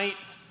that might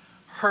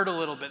hurt a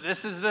little bit.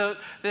 This is the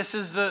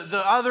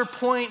other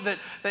point that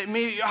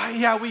maybe,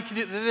 we could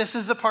do. This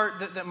is the part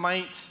that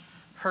might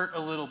hurt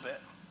a little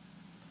bit.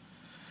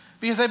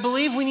 Because I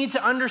believe we need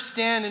to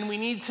understand and we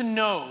need to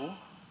know,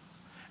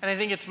 and I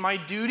think it's my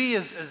duty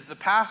as the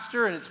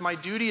pastor and it's my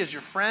duty as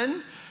your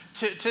friend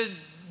to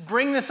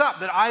bring this up,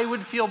 that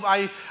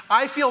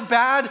I feel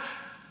bad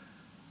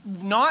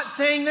not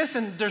saying this,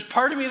 and there's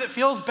part of me that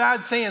feels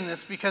bad saying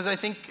this because I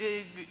think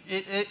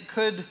it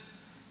could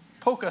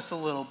poke us a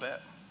little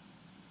bit.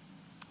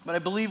 But I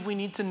believe we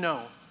need to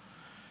know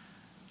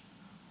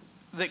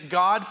that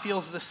God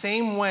feels the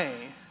same way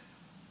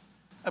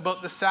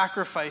about the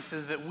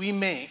sacrifices that we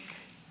make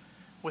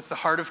with the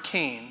heart of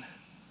Cain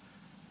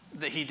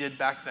that he did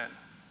back then.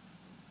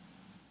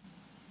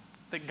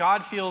 That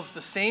God feels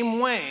the same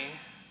way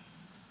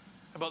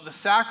about the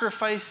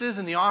sacrifices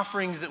and the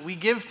offerings that we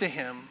give to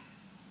him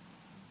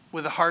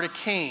with the heart of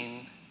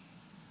Cain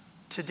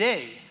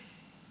today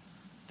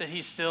that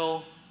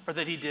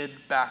he did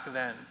back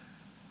then.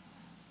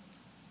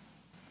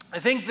 I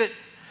think that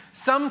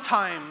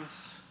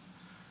sometimes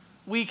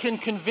we can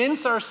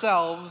convince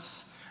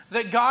ourselves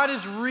that God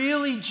is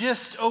really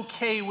just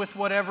okay with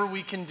whatever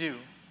we can do.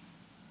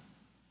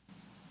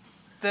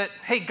 that,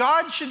 hey,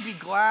 God should be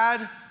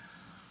glad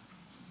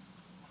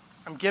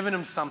I'm giving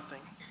him something.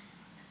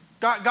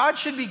 God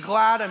should be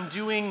glad I'm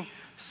doing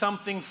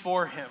something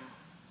for him.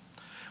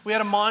 We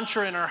had a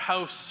mantra in our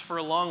house for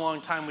a long,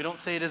 long time. We don't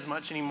say it as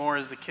much anymore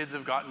as the kids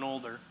have gotten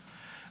older.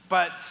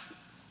 But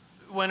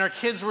when our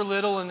kids were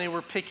little and they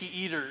were picky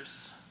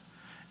eaters,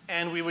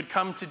 and we would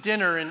come to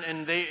dinner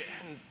and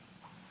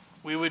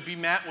we would be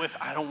met with,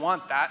 I don't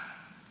want that.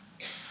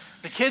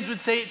 The kids would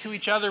say it to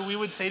each other. We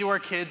would say to our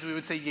kids, we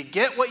would say, you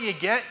get what you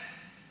get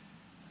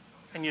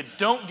and you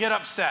don't get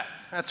upset.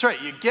 That's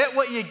right. You get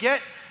what you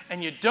get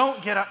and you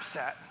don't get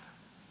upset.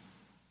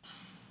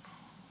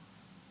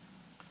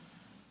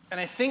 And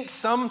I think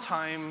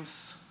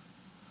sometimes,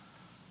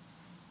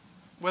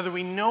 whether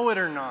we know it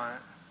or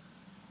not,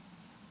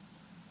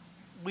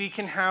 we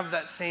can have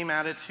that same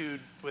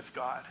attitude with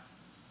God.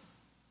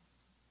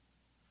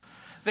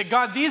 That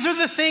God, these are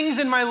the things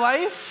in my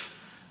life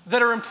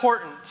that are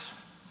important.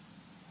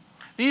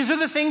 These are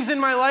the things in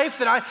my life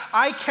that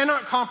I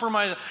cannot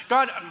compromise.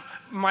 God,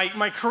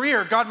 my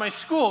career, God, my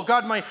school,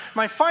 God,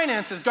 my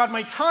finances, God,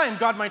 my time,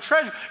 God, my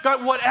treasure,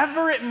 God,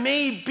 whatever it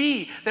may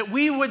be, that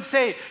we would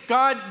say,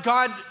 God,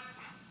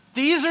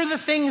 these are the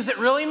things that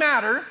really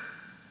matter.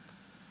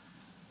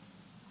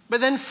 But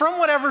then from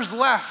whatever's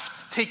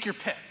left, take your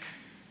pick.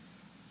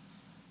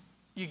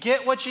 You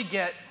get what you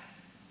get,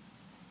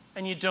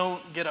 and you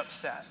don't get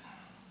upset.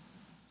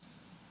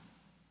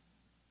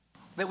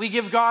 That we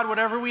give God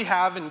whatever we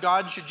have, and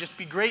God should just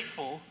be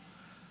grateful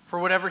for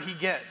whatever he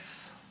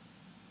gets.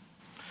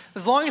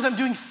 As long as I'm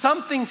doing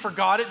something for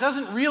God, it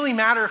doesn't really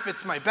matter if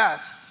it's my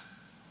best.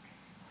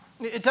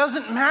 It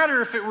doesn't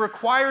matter if it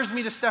requires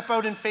me to step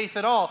out in faith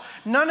at all.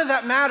 None of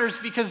that matters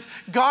because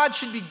God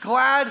should be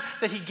glad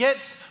that he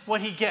gets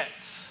what he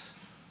gets.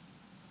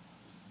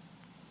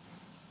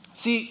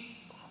 See,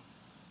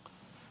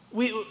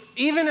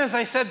 even as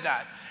I said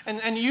that,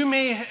 and you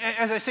may,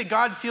 as I say,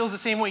 God feels the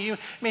same way, you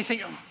may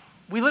think,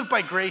 we live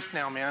by grace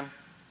now, man.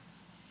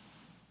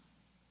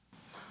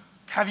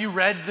 Have you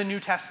read the New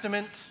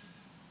Testament?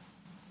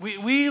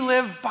 We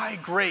live by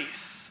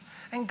grace.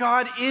 And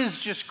God is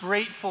just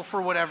grateful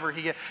for whatever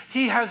he gets.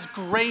 He has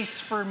grace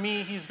for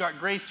me. He's got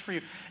grace for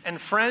you. And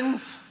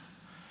friends,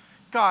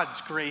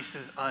 God's grace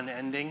is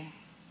unending.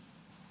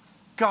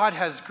 God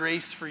has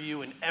grace for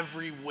you in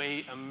every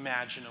way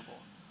imaginable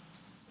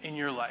in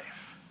your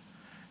life.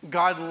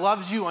 God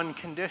loves you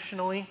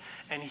unconditionally,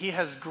 and he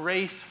has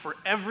grace for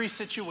every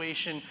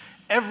situation,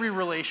 every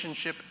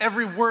relationship,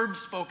 every word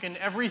spoken,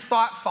 every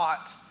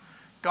thought.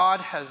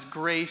 God has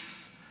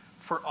grace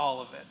for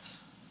all of it.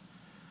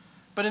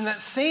 But in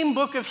that same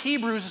book of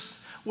Hebrews,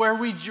 where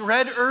we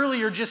read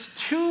earlier, just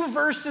 2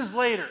 verses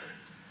later,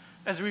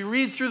 as we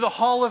read through the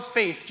Hall of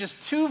Faith,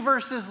 just 2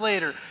 verses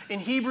later, in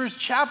Hebrews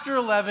chapter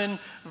 11,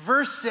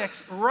 verse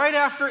 6, right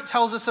after it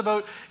tells us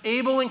about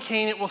Abel and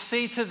Cain, it will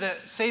say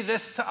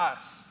this to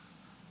us.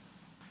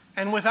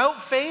 And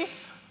without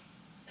faith,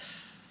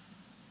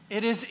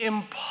 it is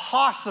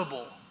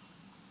impossible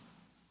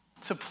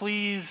to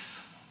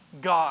please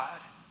God.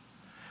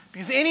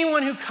 Because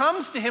anyone who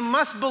comes to him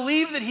must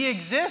believe that he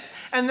exists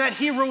and that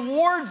he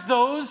rewards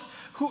those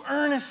who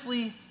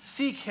earnestly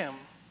seek him.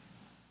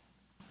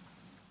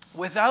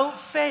 Without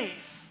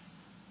faith,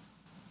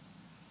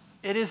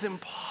 it is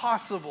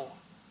impossible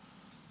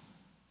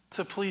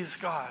to please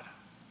God.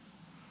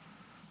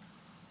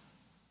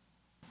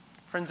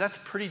 Friends, that's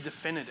pretty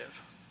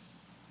definitive.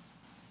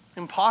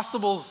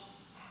 Impossible's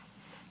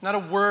not a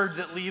word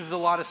that leaves a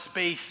lot of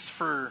space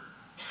for,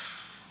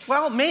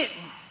 well,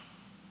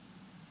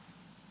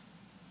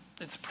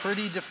 it's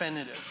pretty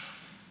definitive.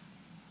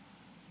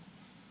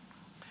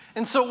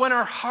 And so when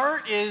our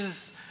heart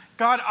is,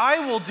 God,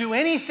 I will do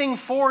anything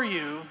for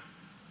you,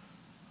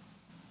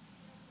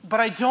 but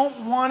I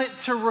don't want it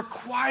to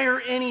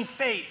require any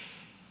faith.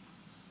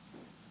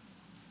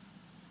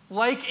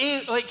 Like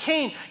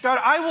Cain, God,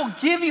 I will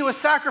give you a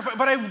sacrifice,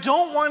 but I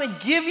don't want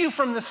to give you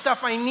from the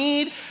stuff I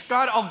need.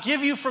 God, I'll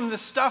give you from the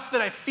stuff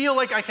that I feel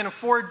like I can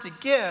afford to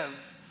give.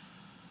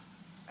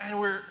 And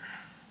we're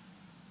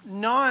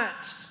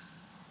not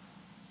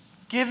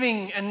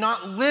giving and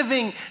not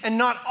living and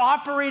not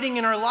operating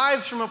in our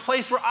lives from a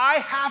place where I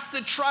have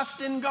to trust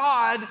in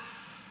God.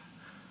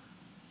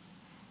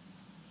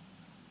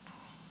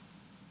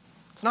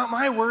 It's not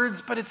my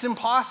words, but it's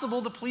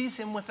impossible to please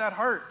him with that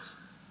heart.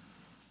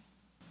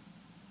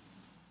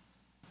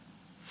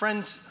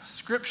 Friends,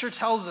 Scripture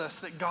tells us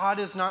that God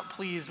is not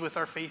pleased with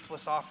our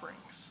faithless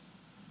offerings.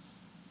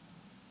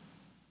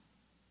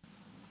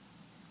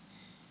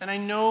 And I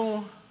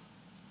know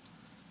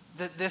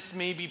that this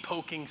may be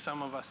poking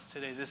some of us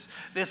today.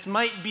 This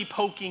might be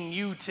poking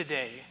you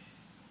today,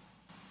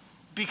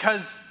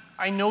 because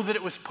I know that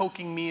it was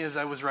poking me as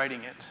I was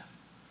writing it.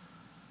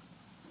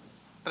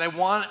 But I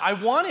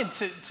wanted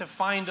to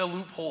find a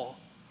loophole.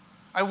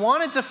 I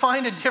wanted to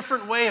find a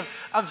different way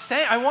of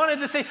saying, I wanted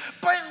to say,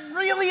 but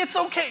really it's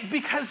okay,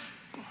 because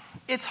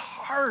it's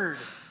hard.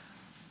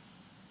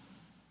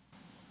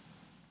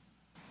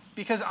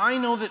 Because I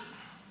know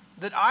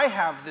that I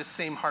have this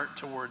same heart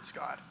towards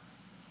God.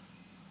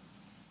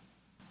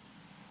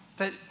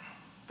 that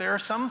there are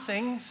some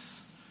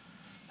things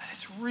that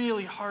it's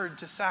really hard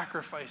to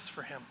sacrifice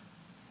for him.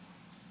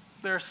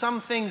 There are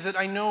some things that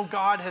I know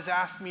God has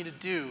asked me to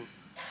do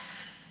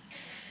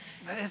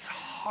that it's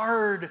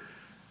hard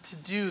to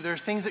do.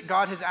 There's things that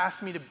God has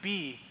asked me to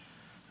be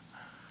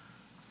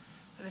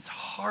that it's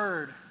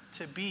hard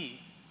to be.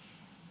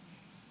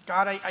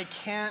 God, I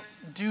can't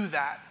do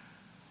that.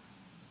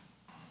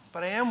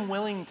 But I am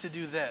willing to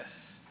do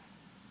this.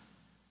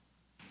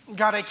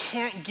 God, I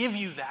can't give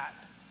you that.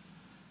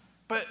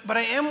 But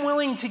I am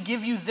willing to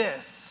give you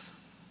this.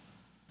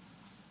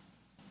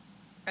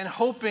 And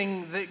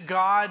hoping that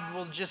God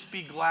will just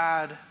be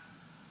glad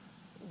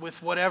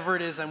with whatever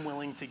it is I'm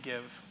willing to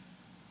give.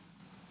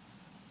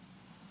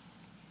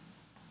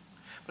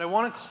 But I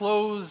want to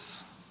close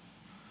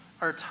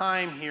our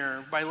time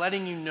here by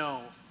letting you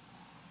know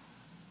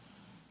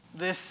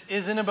this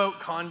isn't about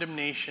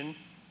condemnation.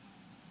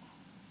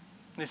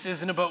 This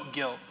isn't about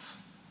guilt.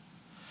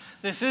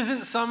 This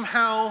isn't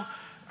somehow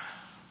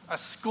a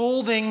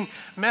scolding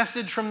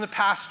message from the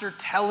pastor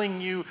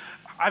telling you,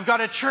 I've got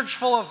a church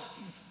full of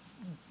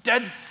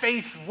dead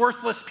faith,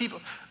 worthless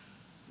people.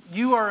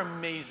 You are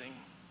amazing.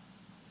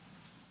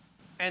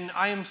 And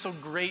I am so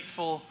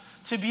grateful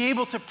to be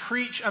able to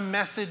preach a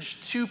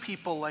message to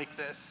people like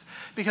this.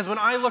 Because when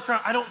I look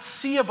around, I don't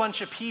see a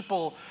bunch of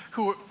people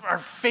who are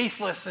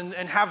faithless and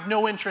have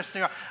no interest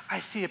in God. I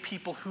see a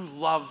people who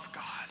love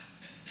God.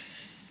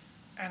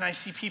 And I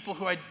see people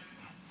who I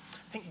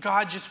think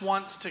God just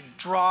wants to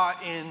draw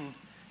in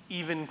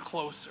even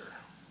closer.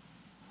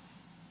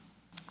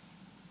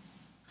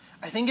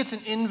 I think it's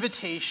an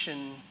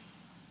invitation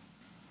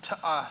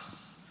to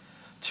us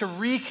to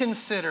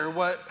reconsider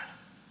what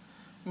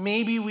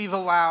maybe we've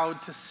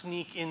allowed to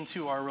sneak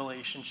into our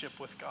relationship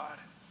with God.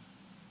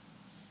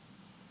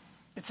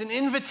 It's an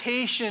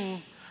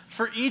invitation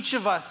for each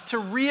of us to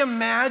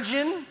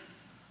reimagine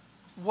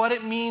what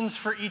it means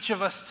for each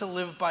of us to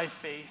live by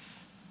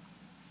faith.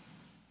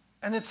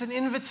 And it's an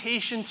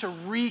invitation to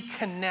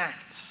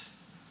reconnect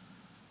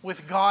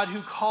with God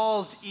who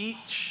calls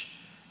each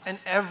and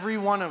every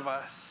one of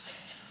us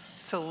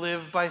to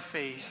live by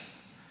faith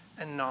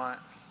and not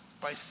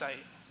by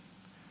sight.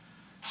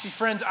 See,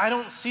 friends, I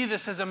don't see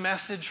this as a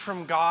message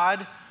from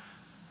God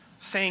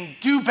saying,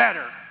 do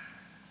better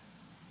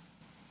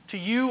to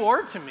you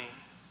or to me.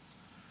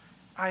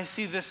 I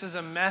see this as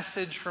a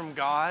message from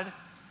God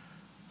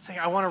saying,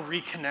 I want to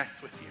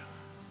reconnect with you.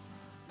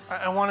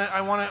 I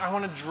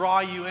want to draw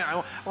you in.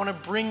 I want to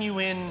bring you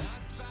in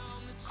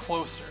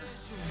closer.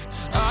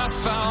 I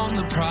found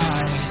the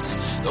prize,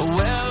 the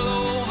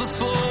well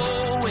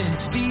overflowing,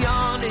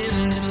 beyond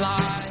end in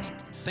life.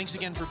 Thanks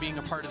again for being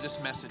a part of this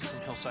message from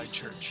Hillside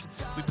Church.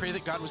 We pray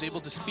that God was able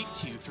to speak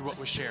to you through what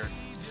was shared.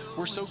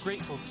 We're so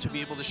grateful to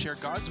be able to share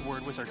God's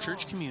word with our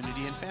church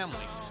community and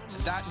family,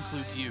 and that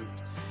includes you.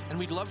 And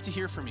we'd love to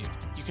hear from you.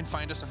 You can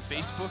find us on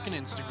Facebook and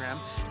Instagram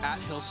at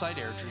Hillside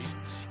Airdrie.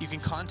 You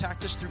can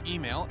contact us through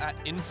email at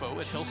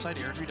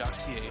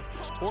info@hillsideairdrie.ca,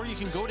 or you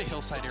can go to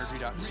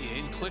hillsideairdrie.ca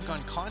and click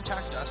on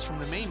Contact Us from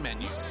the main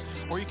menu,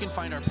 or you can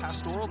find our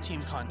pastoral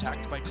team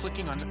contact by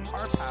clicking on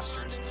Our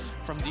Pastors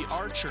from the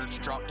Our Church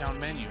drop-down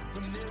menu.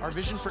 Our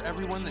vision for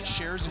everyone that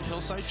shares in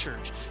Hillside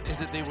Church is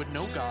that they would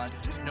know God,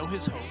 know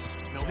His hope,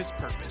 know His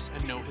purpose,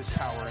 and know His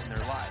power in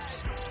their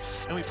lives.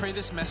 And we pray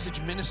this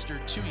message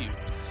ministered to you.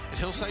 At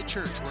Hillside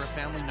Church, we're a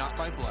family not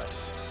by blood,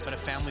 but a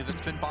family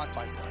that's been bought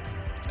by blood.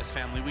 As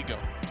family we go.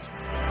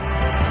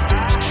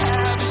 I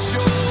have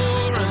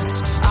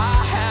assurance,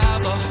 I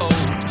have a hope.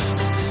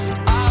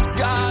 I've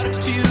got a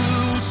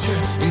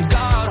future, and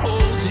God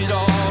holds it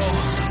all.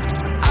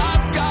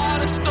 I've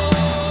got a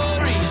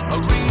story, a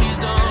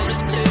reason to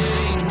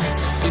sing.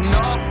 And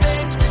all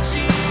thanks to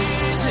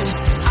Jesus,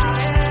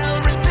 I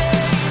am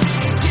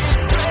redeemed. His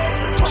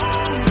grace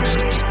upon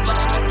grace,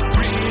 like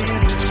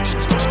rivers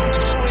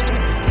flowing,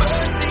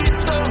 mercy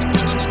so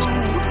new,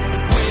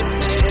 with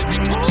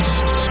every morning.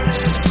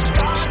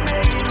 God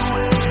made a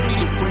way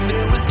when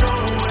there was no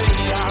way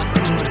I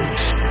could.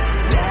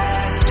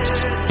 That's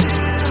just who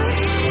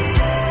He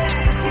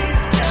is.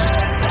 He's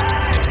just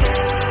like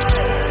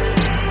good.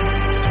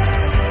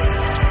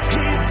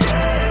 He's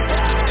just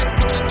like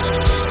good.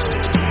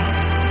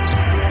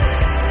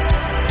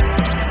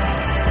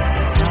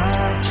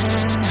 I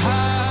can't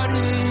hide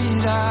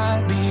it,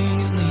 I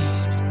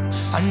believe.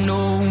 I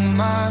know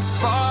my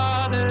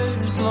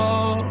Father's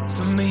love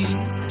for me.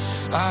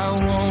 I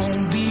won't